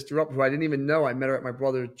my sister up, who I didn't even know. I met her at my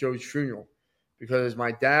brother Joe's funeral, because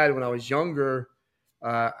my dad, when I was younger,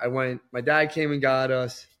 my dad came and got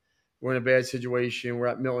us. We're in a bad situation. We're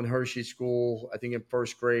at Milton Hershey School, I think in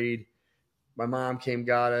first grade. My mom came,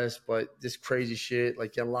 got us, but this crazy shit,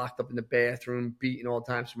 like getting locked up in the bathroom, beaten all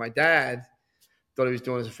the time. So my dad thought he was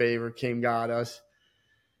doing us a favor, came, got us.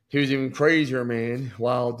 He was even crazier, man.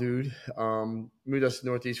 Wild dude. Moved us to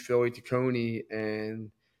Northeast Philly to Coney,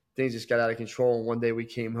 and things just got out of control. And one day we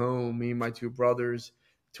came home, me and my two brothers,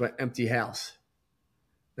 to an empty house.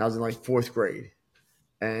 And I was in like fourth grade,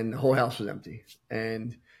 and the whole house was empty.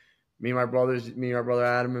 And me and my brother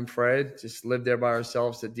Adam and Fred just lived there by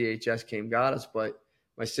ourselves. The DHS came, got us. But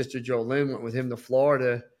my sister Jolynn went with him to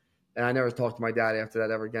Florida, and I never talked to my dad after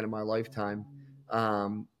that ever again in my lifetime.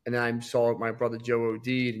 And then I saw my brother Joe OD'd,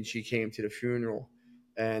 and she came to the funeral.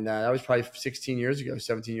 And that was probably 17 years ago.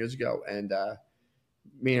 And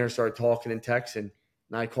me and her started talking and texting.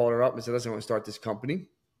 And I called her up and said, listen, I want to start this company.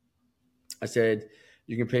 I said,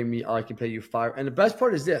 you can pay me, I can pay you $5. And the best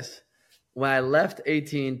part is this. When I left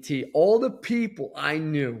AT&T, all the people I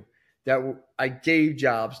knew that I gave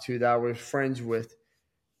jobs to, that I was friends with,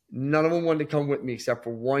 none of them wanted to come with me except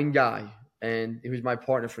for one guy. And he was my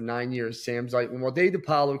partner for 9 years, Sam Zeitman. Well, Dave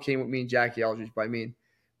DiPaolo came with me and Jackie Eldridge, by me and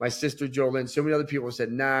my sister Jolynn. So many other people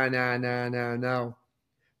said, no.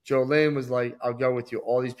 Jolynn was like, I'll go with you.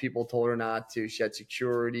 All these people told her not to. She had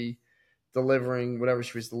security, delivering whatever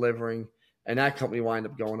she was delivering. And that company wound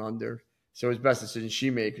up going under. So it was the best decision she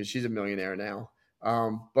made, because she's a millionaire now.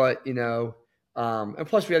 And plus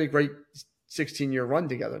we had a great 16-year run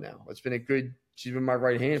together now. She's been my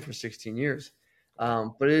right hand for 16 years.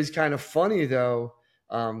 But it is kind of funny, though,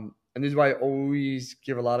 and this is why I always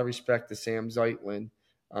give a lot of respect to Sam Zeitlin.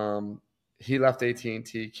 He left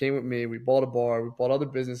AT&T, came with me. We bought a bar. We bought other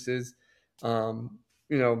businesses, grew.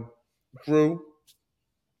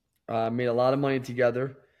 Made a lot of money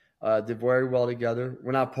together. Did very well together.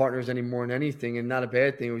 We're not partners anymore in anything, and not a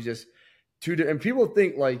bad thing. It was just and people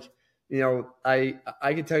think like, I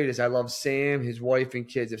can tell you this. I love Sam, his wife, and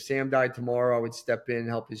kids. If Sam died tomorrow, I would step in and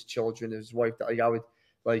help his children. His wife, like I would,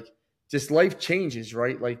 like, just life changes,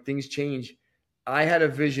 right? Like things change. I had a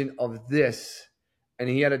vision of this, and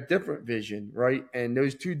he had a different vision, right? And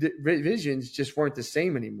those two visions just weren't the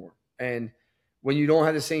same anymore. And when you don't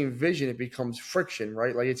have the same vision, it becomes friction,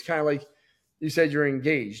 right? Like it's kind of like you said, you're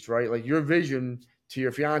engaged, right? Like your vision to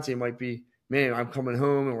your fiance might be, man, I'm coming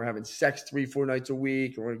home and we're having sex 3-4 nights a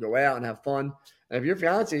week and we're gonna go out and have fun. And if your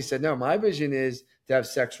fiance said, no, my vision is to have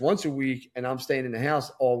sex once a week and I'm staying in the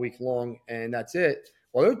house all week long and that's it.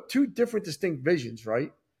 Well, they're two different distinct visions,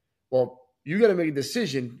 right? Well, you got to make a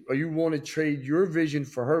decision. Are you want to trade your vision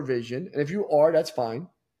for her vision? And if you are, that's fine.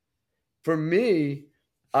 For me,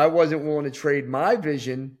 I wasn't willing to trade my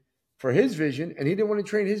vision for his vision, and he didn't want to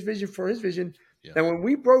trade his vision for his vision. Yeah. And when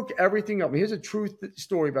we broke everything up, here's a true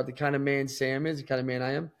story about the kind of man Sam is, the kind of man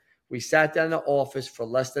I am. We sat down in the office for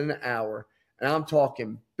less than an hour, and I'm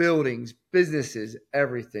talking buildings, businesses,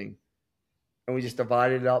 everything. And we just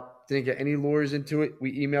divided it up. Didn't get any lawyers into it.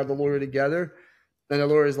 We emailed the lawyer together. And the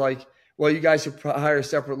lawyer's like, well, you guys should hire a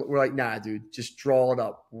separate. We're like, nah, dude, just draw it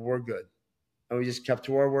up. We're good. And we just kept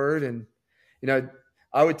to our word. And,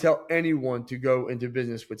 I would tell anyone to go into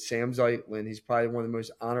business with Sam Zeitlin. He's probably one of the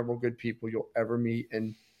most honorable, good people you'll ever meet.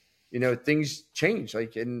 And, things change.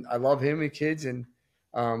 Like, and I love him and kids. And,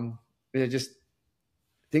 just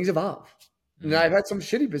things evolve. And I've had some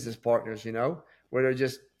shitty business partners, where they're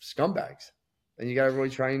just scumbags. And you got to really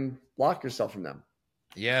try and block yourself from them.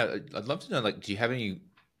 Yeah, I'd love to know, like, do you have any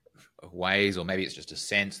ways, or maybe it's just a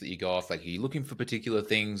sense that you go off, like, are you looking for particular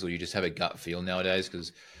things, or you just have a gut feel nowadays?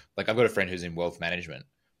 Because, like, I've got a friend who's in wealth management,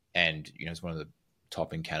 and, he's one of the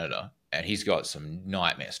top in Canada, and he's got some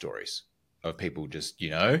nightmare stories of people just,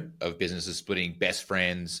 of businesses splitting, best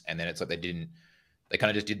friends, and then it's like they kind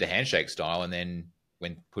of just did the handshake style, and then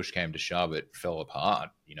when push came to shove, it fell apart.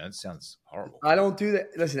 It sounds horrible. I don't do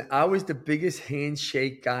that. Listen, I was the biggest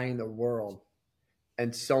handshake guy in the world.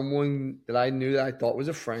 And someone that I knew that I thought was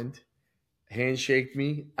a friend handshaked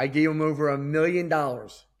me. I gave him over $1 million.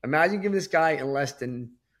 Imagine giving this guy in less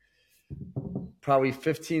than probably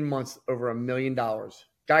 15 months over $1 million.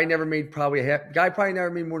 Guy never made probably never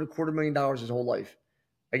made more than $250,000 his whole life.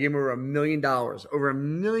 I gave him over $1 million. Over $1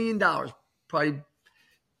 million. Probably,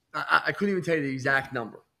 I couldn't even tell you the exact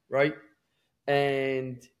number, right?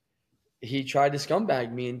 And he tried to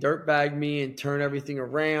scumbag me and dirtbag me and turn everything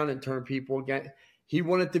around and turn people against. He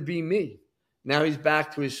wanted to be me. Now he's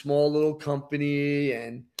back to his small little company,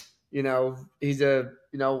 and he's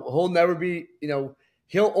he'll never be.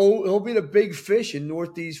 He'll be the big fish in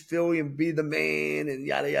Northeast Philly and be the man and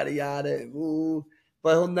yada yada yada. And,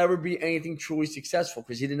 but he'll never be anything truly successful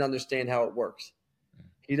because he didn't understand how it works.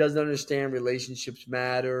 He doesn't understand relationships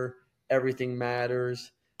matter. Everything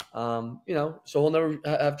matters. So he'll never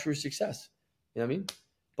have true success. You know what I mean?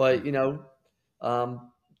 But,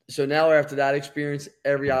 so now after that experience,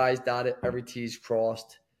 every I's dotted, every T's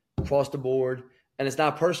crossed, across the board. And it's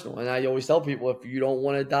not personal. And I always tell people, if you don't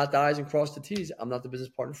want to dot the I's and cross the T's, I'm not the business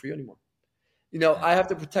partner for you anymore. I have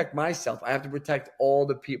to protect myself. I have to protect all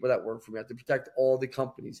the people that work for me. I have to protect all the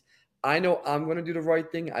companies. I know I'm going to do the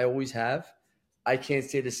right thing. I always have. I can't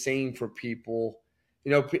say the same for people.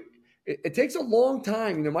 It takes a long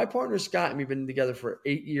time. My partner Scott and me have been together for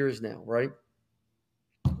 8 years now, right?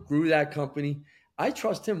 Grew that company. I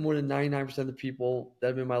trust him more than 99% of the people that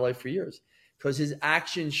have been in my life for years because his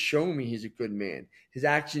actions show me he's a good man. His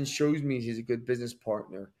actions shows me he's a good business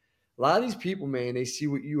partner. A lot of these people, man, they see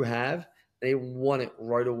what you have and they want it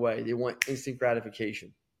right away. They want instant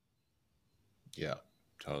gratification. Yeah,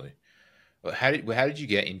 totally. Well, how did you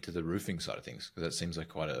get into the roofing side of things? Because that seems like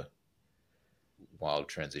quite a wild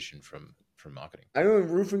transition from marketing. I own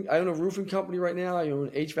a roofing company right now. I own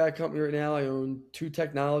an HVAC company right now. I own 2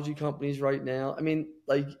 technology companies right now. I mean,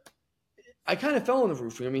 like, I kind of fell into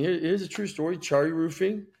roofing. I mean, here's a true story. Cherry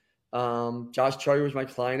Roofing. Josh Cherry was my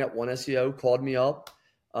client at One SEO, called me up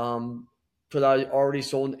because I already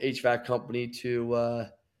sold an HVAC company to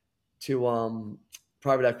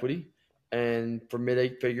private equity and for mid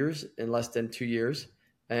 8 figures in less than 2 years.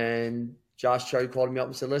 And Josh Cherry called me up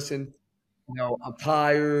and said, listen, I'm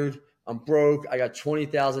tired. I'm broke. I got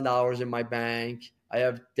 $20,000 in my bank. I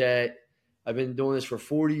have debt. I've been doing this for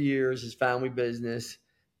 40 years. It's family business.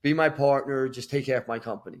 Be my partner. Just take care of my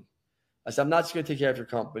company. I said, I'm not just going to take care of your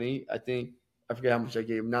company. I forget how much I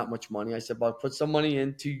gave him, not much money. I said, but I'll put some money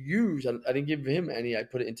in to use. I didn't give him any. I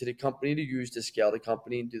put it into the company to use to scale the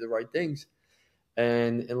company and do the right things.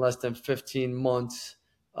 And in less than 15 months,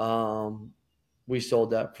 Um, we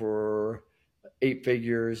sold that for 8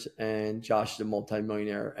 figures, and Josh is a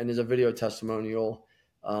multimillionaire. And there's a video testimonial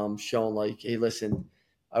showing like, hey, listen,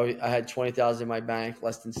 I had 20,000 in my bank.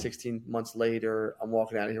 Less than 16 months later, I'm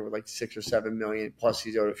walking out of here with like 6 or 7 million. Plus,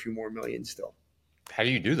 he's owed a few more million still. How do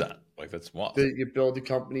you do that? Like, that's what? You build the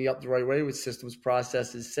company up the right way with systems,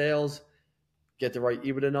 processes, sales. Get the right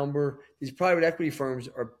EBITDA number. These private equity firms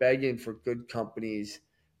are begging for good companies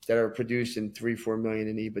that are producing 3-4 million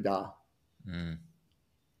in EBITDA.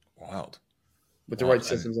 Wild. With the right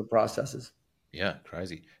systems and processes. Yeah,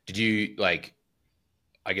 crazy. Did you like?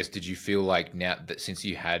 I guess did you feel like now that since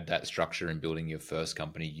you had that structure in building your first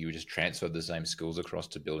company, you just transferred the same skills across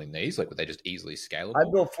to building these? Like, were they just easily scalable?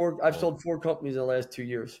 I've sold 4 companies in the last 2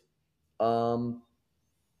 years. Yeah,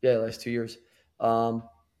 last 2 years.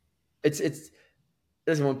 It's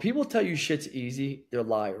listen, when people tell you shit's easy, they're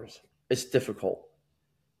liars. It's difficult.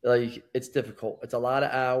 Like it's difficult. It's a lot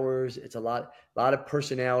of hours. It's a lot of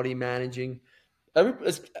personality managing. I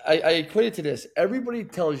equate it to this. Everybody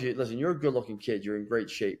tells you, listen, you're a good looking kid. You're in great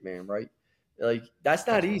shape, man, right? Like, that's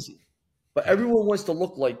not easy. But everyone wants to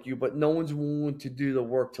look like you, but no one's willing to do the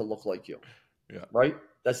work to look like you. Yeah. Right?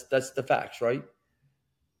 That's the facts, right?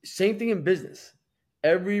 Same thing in business.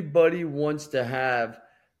 Everybody wants to have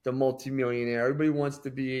the multimillionaire. Everybody wants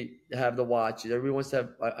to have the watches. Everybody wants to have.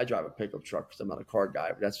 I drive a pickup truck because I'm not a car guy,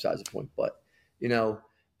 but that's besides the point. But you know,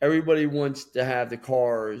 everybody wants to have the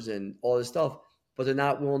cars and all this stuff, but they're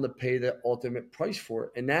not willing to pay the ultimate price for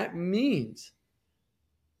it. And that means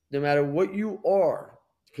no matter what you are,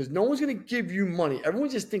 because no one's going to give you money. Everyone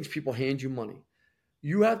just thinks people hand you money.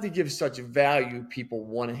 You have to give such value, people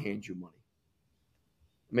want to hand you money.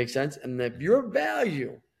 Makes sense? And if you're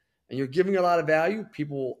value and you're giving a lot of value,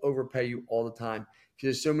 people will overpay you all the time because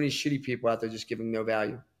there's so many shitty people out there just giving no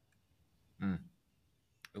value.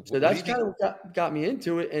 So that's kind of what got me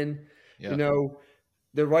into it. And, you know,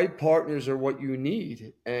 the right partners are what you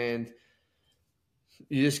need. And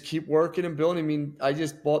you just keep working and building. I mean, I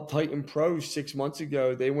just bought Titan Pro 6 months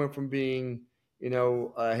ago. They went from being, a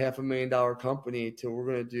 $500,000 company to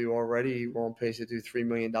we're on pace to do $3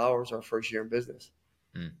 million our first year in business.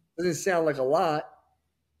 Doesn't sound like a lot.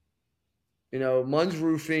 Munn's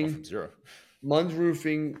Roofing. Munn's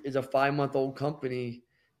Roofing is a 5-month-old company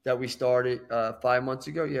that we started 5 months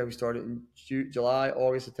ago. Yeah, we started in July,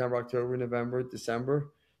 August, September, October, November,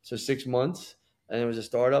 December. So 6 months. And it was a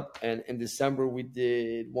startup. And in December, we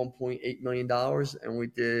did $1.8 million and we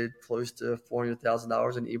did close to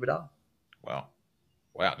 $400,000 in EBITDA.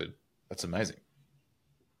 Wow, dude. That's amazing.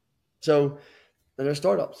 So, and they're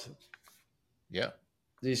startups. Yeah.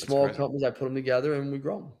 These small companies, I put them together and we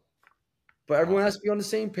grow them. But everyone has to be on the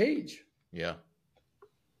same page. Yeah.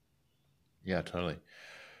 Yeah, totally.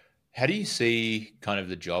 How do you see kind of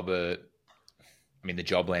the job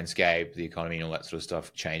landscape, the economy and all that sort of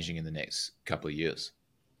stuff changing in the next couple of years?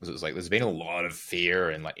 Because it's like there's been a lot of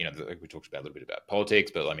fear and like we talked about a little bit about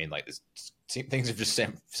politics, but I mean like things have just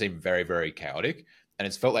seemed very, very chaotic, and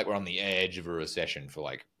it's felt like we're on the edge of a recession for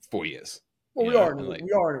like 4 years. Well, we are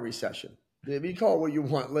in a recession. You call it what you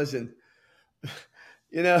want. Listen,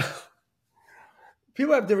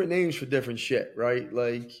 people have different names for different shit, right?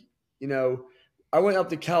 Like, I went up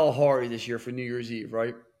to Kalahari this year for New Year's Eve,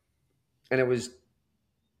 right? And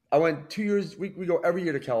I went 2 years. We go every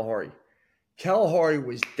year to Kalahari. Kalahari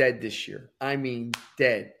was dead this year. I mean,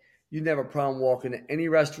 dead. You'd have a problem walking to any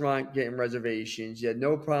restaurant, getting reservations. You had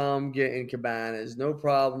no problem getting cabanas, no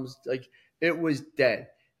problems. Like, it was dead.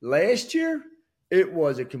 Last year, it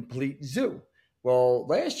was a complete zoo. Well,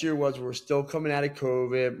 last year we're still coming out of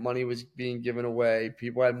COVID. Money was being given away.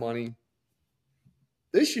 People had money.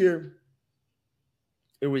 This year,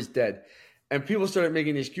 it was dead. And people started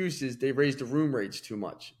making excuses. They raised the room rates too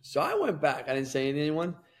much. So I went back. I didn't say to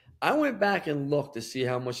anyone. I went back and looked to see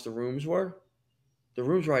how much the rooms were. The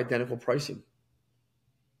rooms were identical pricing.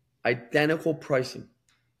 Identical pricing.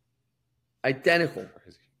 Identical.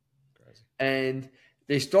 Crazy. And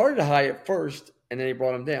they started high at first, and then they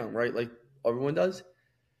brought them down, right? Like everyone does.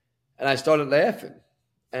 And I started laughing.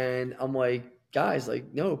 And I'm like, guys,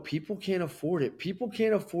 like, no, people can't afford it. People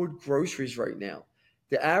can't afford groceries right now.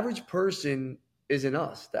 The average person isn't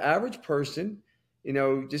us. The average person,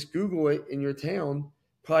 just Google it in your town,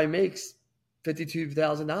 probably makes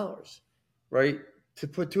 $52,000, right? To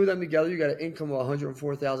put two of them together, you got an income of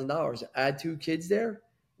 $104,000. Add 2 kids there,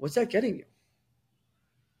 what's that getting you?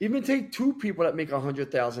 Even take 2 people that make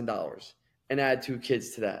 $100,000 and add 2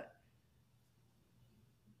 kids to that.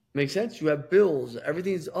 Makes sense? You have bills.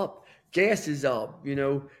 Everything's up. Gas is up.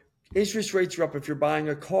 Interest rates are up. If you're buying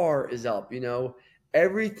a car, is up.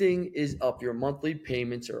 Everything is up. Your monthly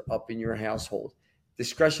payments are up in your household.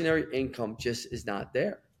 discretionary income just is not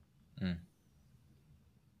there. Mm.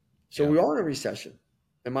 So we are in a recession,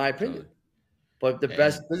 in my opinion. Totally. But the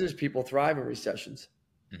best business people thrive in recessions.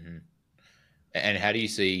 Mm-hmm. And how do you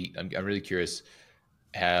see? I'm really curious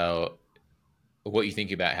what you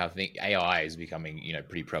think about how AI is becoming,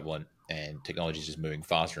 pretty prevalent, and technology is just moving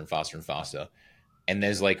faster and faster and faster. And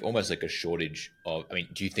there's like almost like a shortage of. I mean,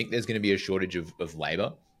 do you think there's going to be a shortage of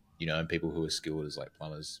labor? And people who are skilled as like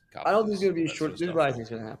plumbers, I don't think there's carpenters, going to be all a that sort short. of This is stuff, what I or think is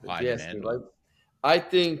going to happen. If high you ask me, demand, or right? I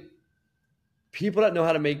think people that know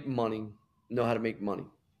how to make money know how to make money.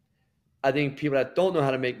 I think people that don't know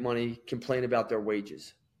how to make money complain about their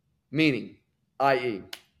wages. Meaning, i.e.,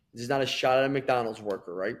 this is not a shot at a McDonald's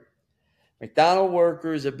worker, right? McDonald's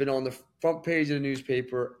workers have been on the front page of the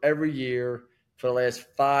newspaper every year for the last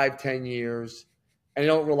 5, 10 years, and they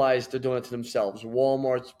don't realize they're doing it to themselves.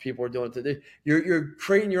 Walmart's people are doing it to them. You're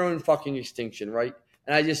creating your own fucking extinction, right?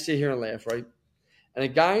 And I just sit here and laugh, right? And a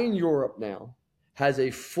guy in Europe now has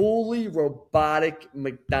a fully robotic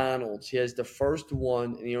McDonald's. He has the first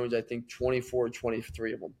one, and he owns, I think, 24 or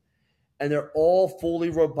 23 of them. And they're all fully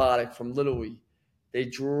robotic from literally. They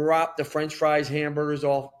drop the French fries, hamburgers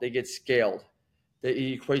off, they get scaled.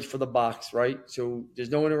 He equates for the box, right? So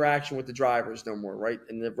there's no interaction with the drivers no more, right?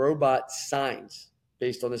 And the robot signs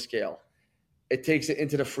based on the scale. It takes it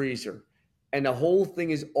into the freezer. And the whole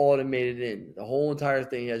thing is automated in. The whole entire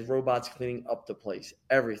thing has robots cleaning up the place.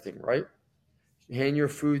 Everything, right? You hand your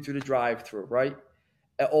food through the drive-through, right?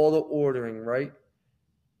 All the ordering, right?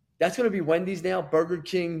 That's going to be Wendy's now, Burger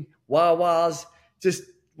King, Wawa's. Just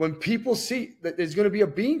when people see that there's going to be a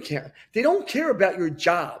bean count, they don't care about your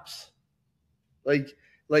jobs. Like,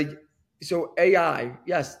 so AI,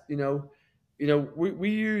 yes, we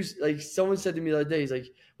use, like someone said to me the other day, he's like,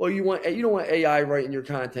 well, you don't want AI writing your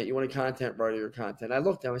content, you want a content writer your content. I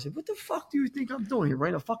looked at him, I said, what the fuck do you think I'm doing?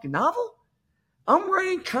 Writing a fucking novel? I'm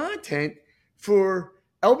writing content for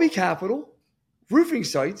LB Capital, roofing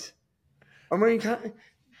sites. I'm writing content,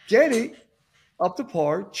 get it up to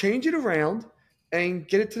par, change it around, and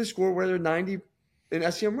get it to the score where they're 90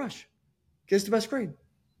 in SEM Rush. Get us the best grade.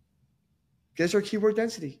 Get us our keyword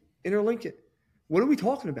density. Interlink it. What are we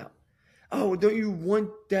talking about? Oh, don't you want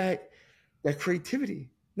that creativity?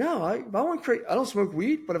 No, I don't smoke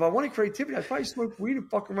weed, but if I wanted creativity, I'd probably smoke weed and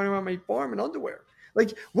fucking run around my farm in underwear.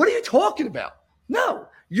 Like, what are you talking about? No,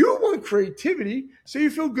 you want creativity, so you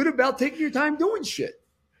feel good about taking your time doing shit.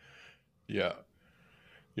 Yeah.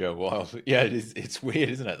 Yeah, well, yeah, it's weird,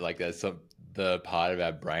 isn't it? Like there's the part of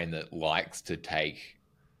our brain that likes to take,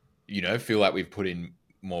 feel like we've put in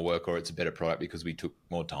more work or it's a better product because we took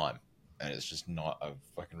more time, and it's just not a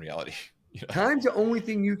fucking reality. Time's the only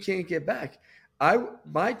thing you can't get back.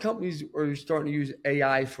 My companies are starting to use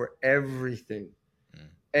AI for everything.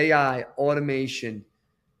 AI, automation.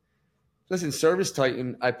 Listen, Service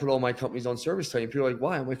Titan, I put all my companies on Service Titan. People are like,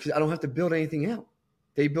 why? I'm like, because I don't have to build anything out.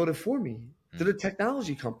 They build it for me. They're a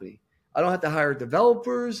technology company. I don't have to hire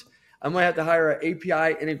developers. I might have to hire an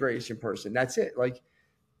API integration person. That's it. Like,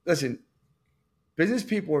 listen, business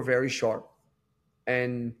people are very sharp.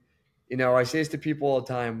 And, I say this to people all the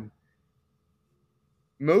time.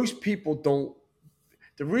 Most people don't.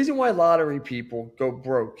 The reason why lottery people go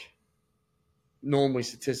broke, normally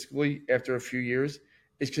statistically, after a few years,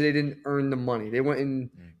 is because they didn't earn the money. They went and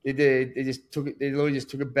they did. They just took it. They literally just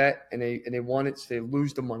took a bet and they won it, so they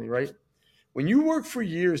lose the money, right? When you work for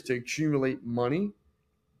years to accumulate money,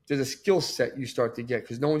 there's a skill set you start to get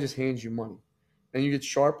because no one just hands you money. And you get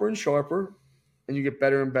sharper and sharper, and you get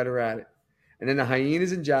better and better at it. And then the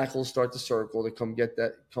hyenas and jackals start to circle to come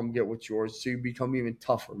get what's yours. So you become even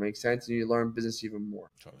tougher. Makes sense? And you learn business even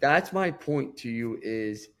more. Totally. That's my point to you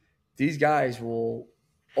is these guys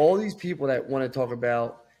all these people that want to talk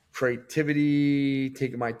about creativity,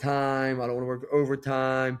 taking my time, I don't want to work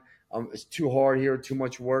overtime, it's too hard here, too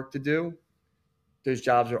much work to do. Those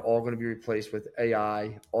jobs are all going to be replaced with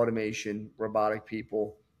AI, automation, robotic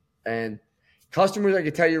people. And customers, I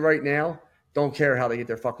can tell you right now, don't care how they get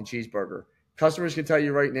their fucking cheeseburger. Customers can tell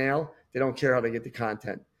you right now, they don't care how they get the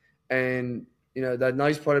content. And, the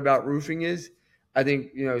nice part about roofing is, I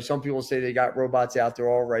think, some people say they got robots out there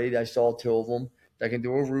already. I saw 2 of them that can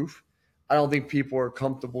do a roof. I don't think people are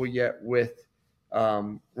comfortable yet with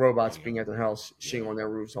robots being at their house, shingling their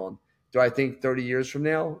roofs on. Do I think 30 years from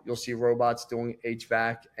now, you'll see robots doing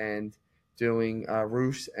HVAC and doing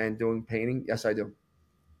roofs and doing painting? Yes, I do.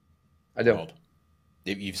 I do. Wild.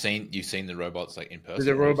 You've seen the robots like in person? There's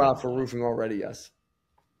a robot for roofing already, yes.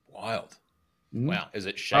 Wild. Mm-hmm. Wow. Is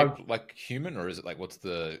it shaped like human, or is it like, what's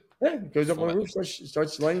the... Yeah, it goes up on the roof,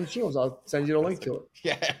 starts lighting shingles. I'll send you the link to it.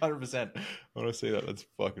 Yeah, 100%. I want to see that. That's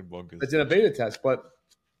fucking bonkers. It's in a beta test. But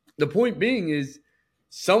the point being is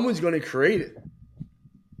Someone's going to create it.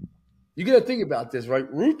 You got to think about this, right?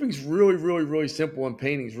 Roofing's really, really, really simple, and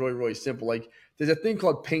painting's really, really simple. Like there's a thing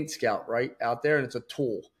called Paint Scout, right, out there, and it's a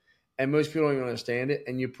tool, and most people don't even understand it.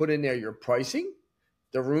 And you put in there your pricing,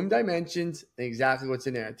 the room dimensions, and exactly what's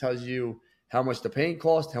in there. It tells you how much the paint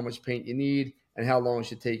costs, how much paint you need, and how long it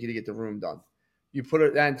should take you to get the room done. You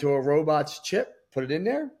put that into a robot's chip, put it in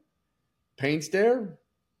there, paint's there,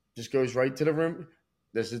 just goes right to the room.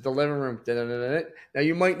 This is the living room. Da-da-da-da-da. Now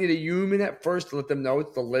you might need a human at first to let them know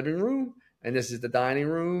it's the living room and this is the dining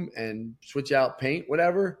room and switch out paint,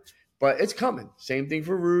 whatever. But it's coming. Same thing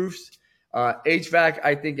for roofs. HVAC,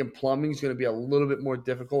 I think, and plumbing is going to be a little bit more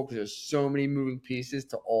difficult because there's so many moving pieces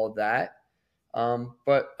to all that.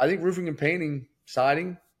 But I think roofing and painting,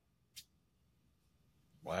 siding.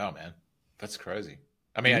 Wow, man, that's crazy.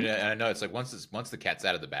 I mean, I know it's like once the cat's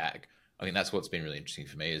out of the bag. I think that's what's been really interesting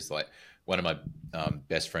for me is like one of my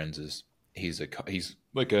best friends is he's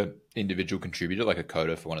like a individual contributor, like a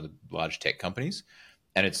coder for one of the large tech companies,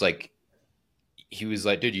 and it's like he was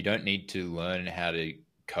like, dude, you don't need to learn how to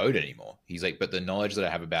code anymore. He's like, but the knowledge that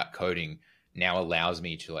I have about coding now allows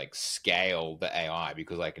me to like scale the AI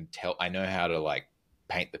because I know how to like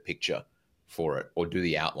paint the picture for it or do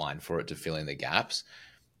the outline for it to fill in the gaps.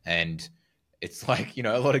 And it's like,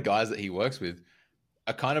 a lot of guys that he works with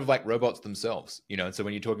are kind of like robots themselves, And so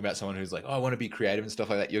when you're talking about someone who's like, oh, I want to be creative and stuff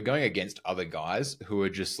like that, you're going against other guys who are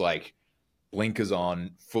just like blinkers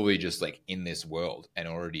on, fully just like in this world and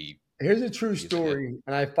already. Here's a true story,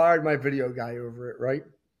 and I fired my video guy over it, right?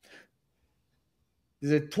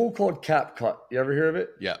 There's a tool called CapCut. You ever hear of it?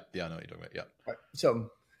 Yeah, I know what you're talking about. Yeah. Right. So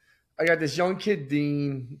I got this young kid,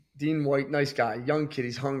 Dean White, nice guy, young kid.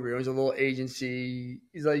 He's hungry. He owns a little agency.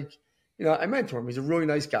 He's like, I mentor him. He's a really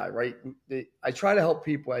nice guy, right? I try to help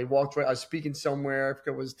people. I was speaking somewhere. I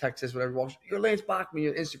forget, it was Texas, whatever. You're Lance Bachmann,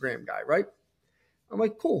 you're an Instagram guy, right? I'm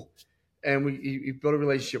like, cool. And he built a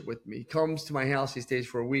relationship with me. He comes to my house. He stays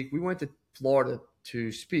for a week. We went to Florida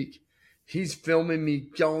to speak. He's filming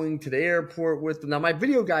me going to the airport with him. Now, my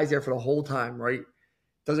video guy's there for the whole time, right?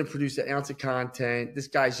 Doesn't produce an ounce of content. This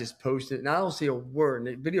guy's just posting it. And I don't say a word.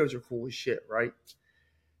 And the videos are cool as shit, right?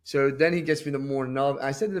 So then he gets me the morning of.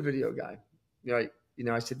 I said to the video guy,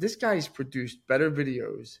 I said, this guy's produced better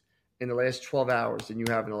videos in the last 12 hours than you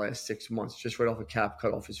have in the last 6 months, just right off a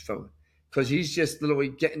CapCut off his phone. Because he's just literally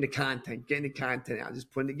getting the content out,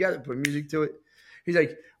 just putting it together, putting music to it. He's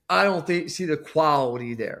like, I don't see the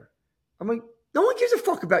quality there. I'm like, no one gives a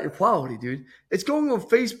fuck about your quality, dude. It's going on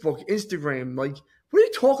Facebook, Instagram. Like, what are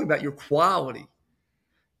you talking about, your quality?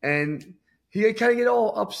 And he kind of get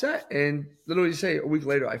all upset and literally say a week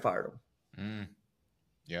later, I fired him.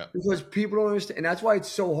 Yeah. Because people don't understand. And that's why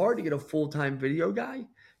it's so hard to get a full-time video guy.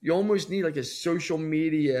 You almost need like a social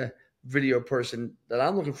media video person that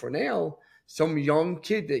I'm looking for now. Some young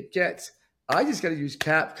kid that gets, I just got to use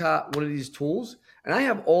CapCut, one of these tools, and I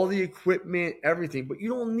have all the equipment, everything. But you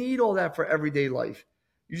don't need all that for everyday life.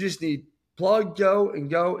 You just need plug, go, and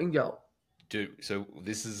go, and go. Dude, so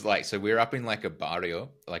this is like, so we're up in like a barrio,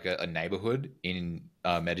 like a neighborhood in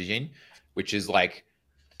Medellin, which is like,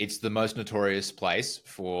 it's the most notorious place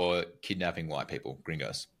for kidnapping white people,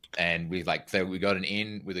 gringos. And we got an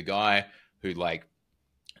in with a guy who like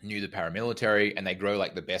knew the paramilitary, and they grow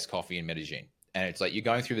like the best coffee in Medellin. And it's like, you're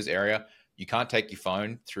going through this area, you can't take your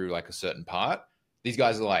phone through like a certain part. These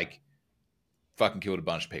guys are like fucking killed a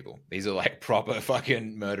bunch of people. These are like proper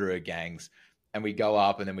fucking murderer gangs. And we go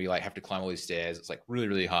up and then we like have to climb all these stairs. It's like really,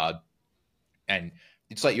 really hard. And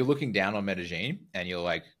it's like, you're looking down on Medellin and you're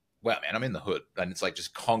like, wow, man, I'm in the hood. And it's like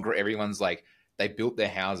just concrete. Everyone's like, they built their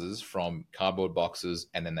houses from cardboard boxes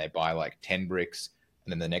and then they buy like 10 bricks.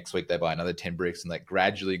 And then the next week they buy another 10 bricks and like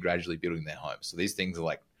gradually building their homes. So these things are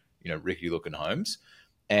like, rickety looking homes.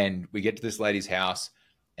 And we get to this lady's house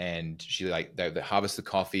and she like, they harvest the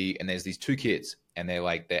coffee and there's these two kids and they're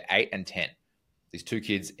 8 and 10. These two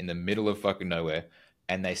kids in the middle of fucking nowhere,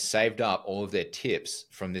 and they saved up all of their tips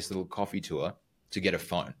from this little coffee tour to get a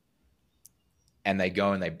phone. And they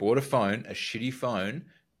go and they bought a phone, a shitty phone,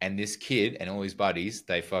 and this kid and all his buddies,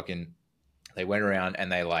 they went around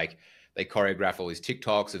and they choreograph all these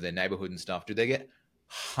TikToks of their neighborhood and stuff. Dude, they get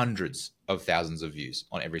hundreds of thousands of views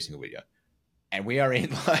on every single video. And we are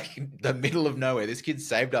in like the middle of nowhere. This kid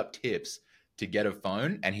saved up tips to get a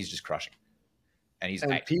phone, and he's just crushing. And he's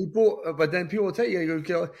 8. But then people will tell you,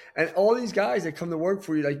 and all these guys that come to work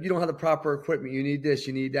for you, like, you don't have the proper equipment. You need this,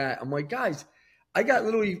 you need that. I'm like, guys, I got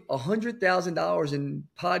literally $100,000 in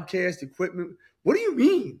podcast equipment. What do you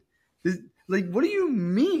mean? What do you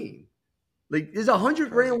mean? Like, there's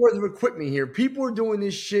 $100,000 worth of equipment here. People are doing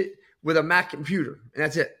this shit with a Mac computer, and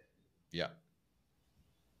that's it. Yeah.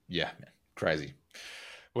 Yeah, man. Crazy.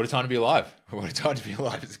 What a time to be alive. What a time to be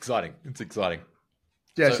alive. It's exciting. It's exciting.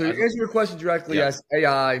 Yeah. So to answer your question directly, yeah. yes,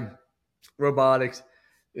 AI, robotics,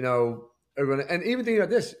 are going to, and even thinking about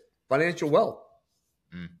this, financial wealth.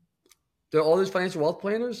 Mm. All these financial wealth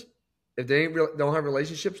planners, if they don't have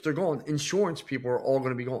relationships, they're gone. Insurance people are all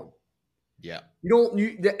going to be gone. Yeah.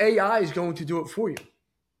 The AI is going to do it for you.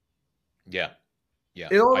 Yeah. Yeah.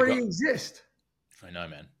 It already exists. I know,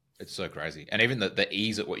 man. It's so crazy. And even the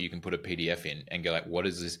ease at what you can put a PDF in and go like, what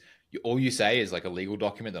is this? All you say is like a legal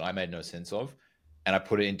document that I made no sense of. And I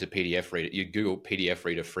put it into PDF Reader. You Google PDF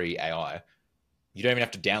Reader free AI. You don't even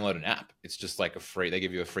have to download an app. It's just like they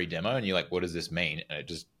give you a free demo and you're like, what does this mean? And it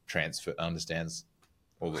just understands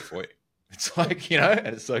all of it for you. It's like, and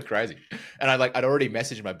it's so crazy. And I'd already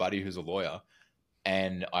messaged my buddy who's a lawyer.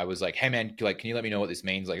 And I was like, hey man, can you let me know what this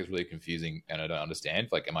means? Like, it's really confusing and I don't understand.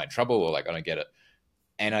 Like, am I in trouble or like, I don't get it.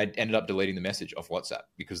 And I ended up deleting the message off WhatsApp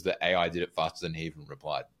because the AI did it faster than he even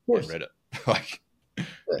replied and read it. Like,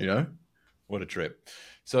 what a trip.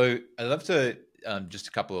 So I'd love to, just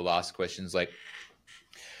a couple of last questions. Like,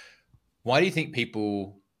 why do you think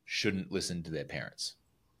people shouldn't listen to their parents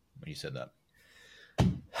when you said that?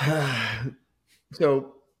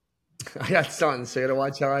 So I got something to say to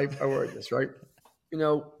watch how I word this, right?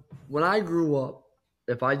 When I grew up,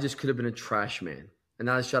 if I just could have been a trash man, and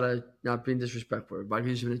I try to not being disrespectful, if I could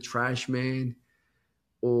have just been a trash man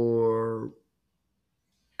or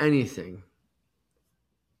anything,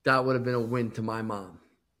 that would have been a win to my mom.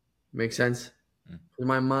 Make sense? Mm-hmm.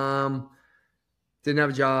 My mom didn't have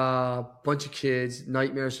a job, bunch of kids,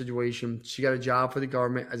 nightmare situation. She got a job for the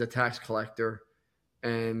government as a tax collector.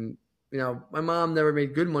 And, my mom never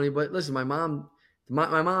made good money, but listen, my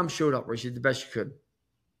mom showed up, right? She did the best she could.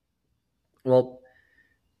 Well,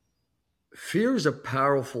 fear is a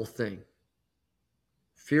powerful thing.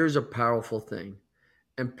 Fear is a powerful thing.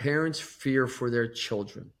 And parents fear for their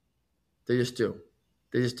children. They just do.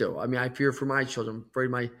 They just do. I mean, I fear for my children. I'm afraid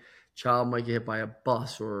my child might get hit by a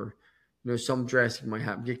bus or, something drastic might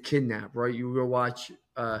happen, get kidnapped, right? You go watch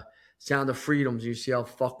Sound of Freedoms, you see how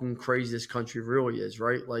fucking crazy this country really is,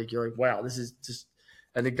 right? Like, you're like, wow, this is just,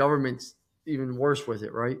 and the government's even worse with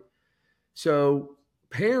it, right? So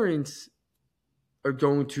parents are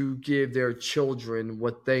going to give their children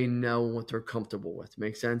what they know and what they're comfortable with.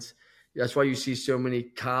 Make sense? That's why you see so many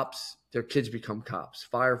cops, their kids become cops.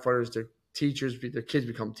 Firefighters, their teachers, their kids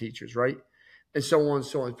become teachers, right? And so on and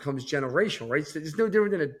so on. It becomes generational, right? So it's no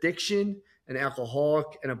different than addiction and alcoholic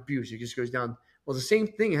and abuse. It just goes down. Well, the same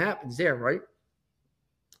thing happens there, right?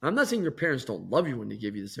 I'm not saying your parents don't love you when they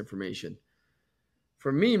give you this information.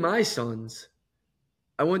 For me, my sons,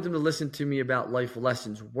 I want them to listen to me about life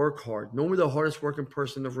lessons. Work hard. Normally the hardest working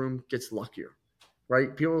person in the room gets luckier,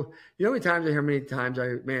 right? People, how many times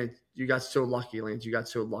man, you got so lucky, Lance. You got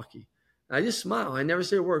so lucky. And I just smile. I never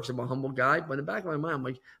say it works. I'm a humble guy. But in the back of my mind, I'm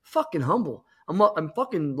like, fucking humble. I'm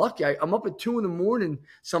fucking lucky. I'm up at 2 a.m.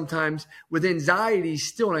 sometimes with anxiety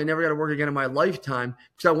still, and I never got to work again in my lifetime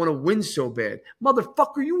because I want to win so bad.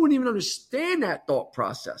 Motherfucker, you wouldn't even understand that thought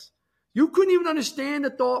process. You couldn't even understand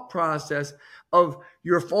the thought process of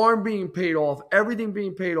your farm being paid off, everything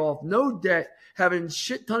being paid off, no debt, having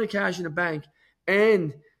shit ton of cash in the bank,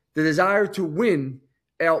 and the desire to win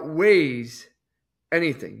outweighs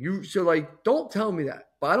anything. Don't tell me that.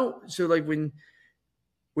 But I don't. So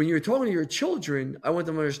when you're talking to your children, I want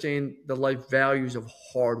them to understand the life values of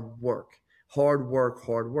hard work. Hard work,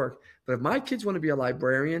 hard work. But if my kids want to be a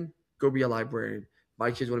librarian, go be a librarian. My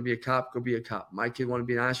kids want to be a cop, go be a cop. My kids want to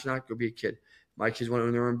be an astronaut, go be a kid. My kids want to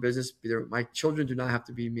own their own business, be there. My children do not have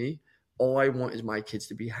to be me. All I want is my kids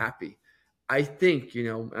to be happy. I think,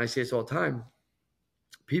 and I say this all the time,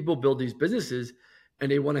 people build these businesses and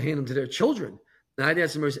they want to hand them to their children. And I think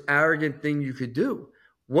that's the most arrogant thing you could do.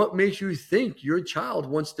 What makes you think your child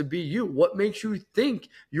wants to be you? What makes you think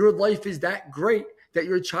your life is that great that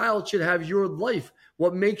your child should have your life?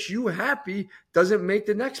 What makes you happy doesn't make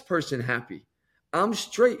the next person happy. I'm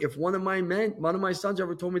straight. If one of my sons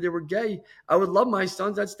ever told me they were gay, I would love my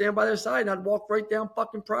sons. I'd stand by their side and I'd walk right down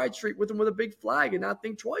fucking Pride Street with them with a big flag and not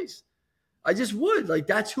think twice. I just would. Like,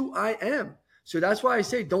 that's who I am. So that's why I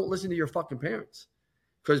say don't listen to your fucking parents.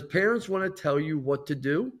 Because parents want to tell you what to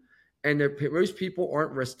do. And most people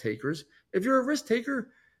aren't risk takers. If you're a risk taker,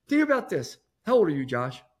 think about this. How old are you,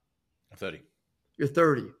 Josh? I'm 30. You're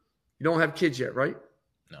 30. You don't have kids yet, right?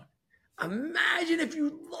 No. Imagine if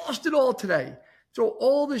you lost it all today. Throw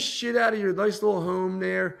all the shit out of your nice little home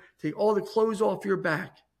there. Take all the clothes off your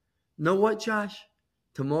back. Know what, Josh?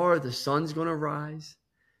 Tomorrow the sun's going to rise.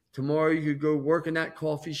 Tomorrow you could go work in that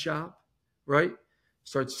coffee shop, right?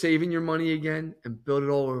 Start saving your money again and build it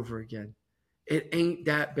all over again. It ain't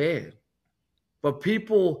that bad. But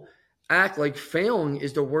people act like failing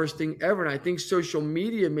is the worst thing ever. And I think social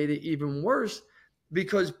media made it even worse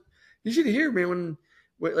because you should hear, man,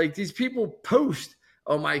 when like these people post,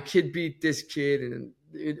 oh, my kid beat this kid,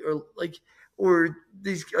 or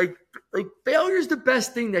these like failure is the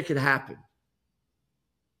best thing that could happen.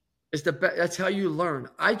 That's how you learn.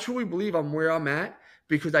 I truly believe I'm where I'm at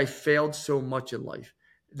because I failed so much in life.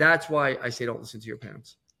 That's why I say don't listen to your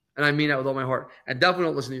parents. And I mean that with all my heart. And definitely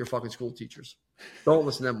don't listen to your fucking school teachers. Don't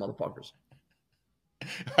listen to them motherfuckers.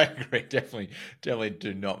 I agree. Definitely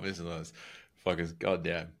do not listen to those fuckers.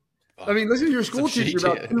 Goddamn. I mean, listen to your school teacher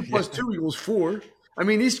about 2 + 2 = 4. I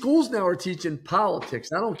mean, these schools now are teaching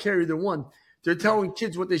politics. I don't care either one. They're telling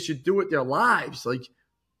kids what they should do with their lives. Like,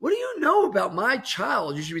 what do you know about my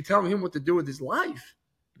child? You should be telling him what to do with his life.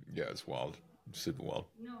 Yeah, it's wild. Super wild.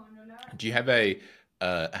 No. Do you have a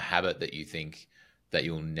habit that you think that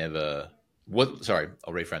you'll never... Sorry,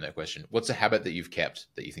 I'll reframe that question. What's a habit that you've kept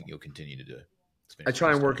that you think you'll continue to do? I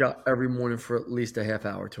try and work out every morning for at least a half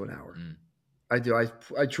hour to an hour. I do.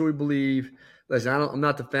 I truly believe. Listen, I'm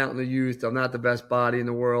not the fountain of youth. I'm not the best body in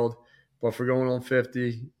the world, but for going on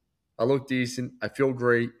 50, I look decent. I feel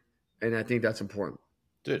great, and I think that's important.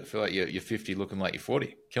 Dude, I feel like you're 50 looking like you're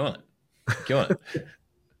 40. Killing it.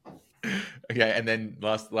 Okay, and then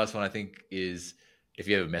last one I think is, if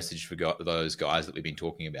you have a message for those guys that we've been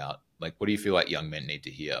talking about, like, what do you feel like young men need to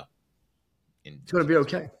hear? It's going to be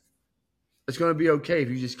okay. It's going to be okay if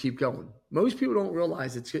you just keep going. Most people don't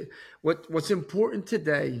realize what's important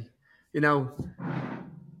today. You know,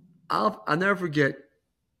 I'll never forget.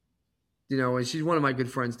 You know, and she's one of my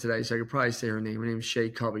good friends today, so I could probably say her name. Her name is Shay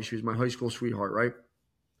Covey. She was my high school sweetheart, right?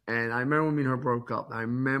 And I remember when me and her broke up. I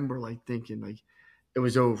remember like thinking like it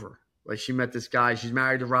was over. Like she met this guy. She's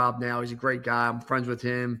married to Rob now. He's a great guy. I'm friends with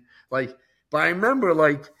him. Like, but I remember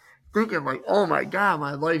like thinking like, oh my God,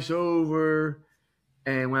 my life's over.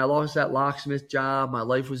 And when I lost that locksmith job, my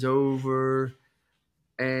life was over.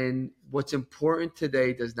 And what's important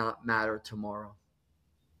today does not matter tomorrow.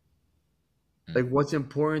 Like what's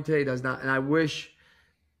important today does not. And I wish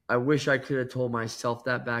I could have told myself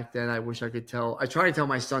that back then. I wish I could tell. I try to tell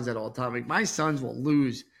my sons that all the time. Like my sons will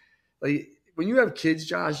lose. Like when you have kids,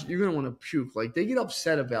 Josh, you're gonna want to puke. Like they get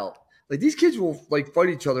upset about. Like these kids will like fight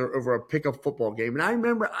each other over a pickup football game. And I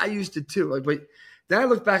remember I used to too. Like, but then I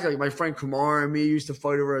look back, like my friend Kumar and me used to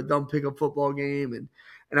fight over a dumb pickup football game,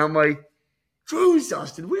 and I'm like, Drew,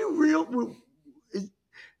 Dustin,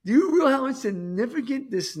 do you realize how insignificant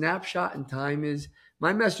this snapshot in time is?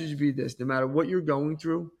 My message would be this: no matter what you're going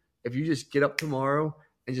through, if you just get up tomorrow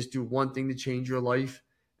and just do one thing to change your life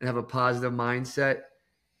and have a positive mindset,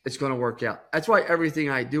 it's going to work out. That's why everything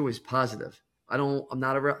I do is positive. I don't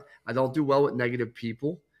do well with negative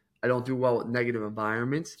people. I don't do well with negative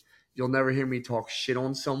environments. You'll never hear me talk shit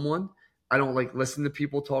on someone. I don't like listen to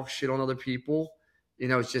people talk shit on other people. You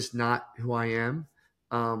know, it's just not who I am.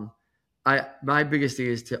 My biggest thing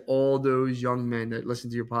is to all those young men that listen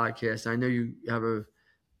to your podcast. I know you have a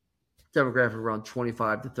demographic around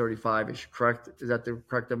 25 to 35-ish, correct? Is that the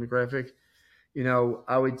correct demographic? You know,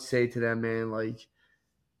 I would say to them, man, like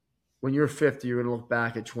when you're 50, you're going to look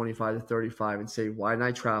back at 25 to 35 and say, why didn't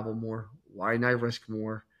I travel more? Why didn't I risk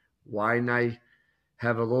more? Why didn't I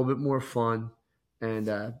have a little bit more fun? And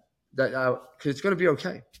because it's going to be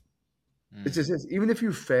okay. It's just this. Even if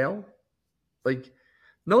you fail, like, you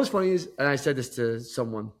know what's funny is, and I said this to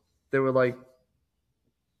someone, they were like,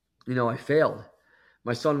 you know, I failed.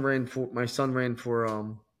 My son ran for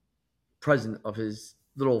president of his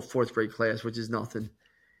little fourth grade class, which is nothing.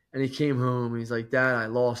 And he came home and he's like, Dad, I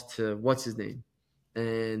lost to what's his name?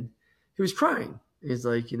 And he was crying. He's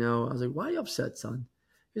like, you know, I was like, why are you upset, son?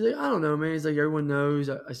 He's like, I don't know, man. He's like, everyone knows.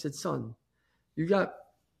 I said, son, you got,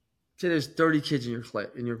 say there's 30 kids in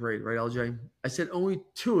your grade, right, LJ? I said, only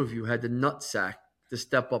 2 of you had the nutsack to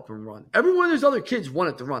step up and run. Every one of those other kids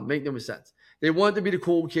wanted to run. Make no sense. They wanted to be the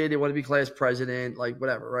cool kid. They wanted to be class president, like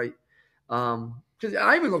whatever, right? Because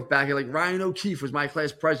I even look back at like Ryan O'Keefe was my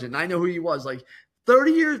class president. And I know who he was. Like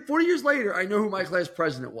 40 years later, I know who my class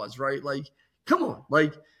president was, right? Like, come on.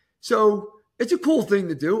 Like, so it's a cool thing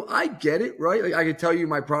to do. I get it, right? Like I could tell you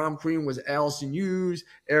my prom queen was Allison Hughes.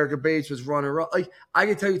 Erica Bates was runner up. Like I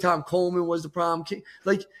could tell you Tom Coleman was the prom king.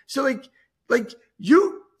 Like, so like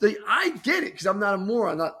you, I get it because I'm not a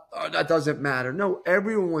moron. That doesn't matter. No,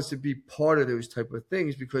 everyone wants to be part of those type of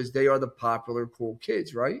things because they are the popular, cool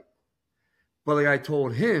kids, right? But like I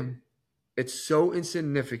told him, it's so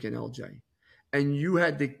insignificant, LJ. And you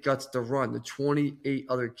had the guts to run. The 28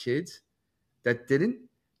 other kids that didn't,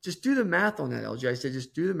 just do the math on that, LJ. I said,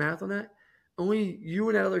 just do the math on that. Only you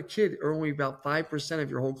and that other kid are only about 5% of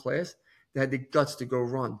your whole class that had the guts to go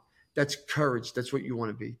run. That's courage. That's what you want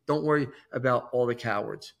to be. Don't worry about all the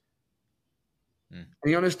cowards. And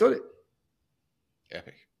he understood it.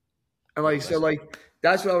 Epic. And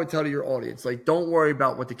that's what I would tell to your audience. Like, don't worry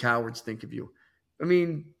about what the cowards think of you. I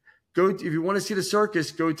mean, if you want to see the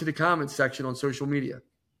circus, go to the comments section on social media.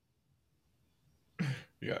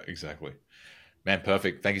 Yeah, exactly. Man,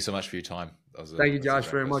 perfect. Thank you so much for your time. Thank you, Josh,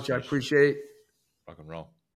 very much. I appreciate it. Rock and roll.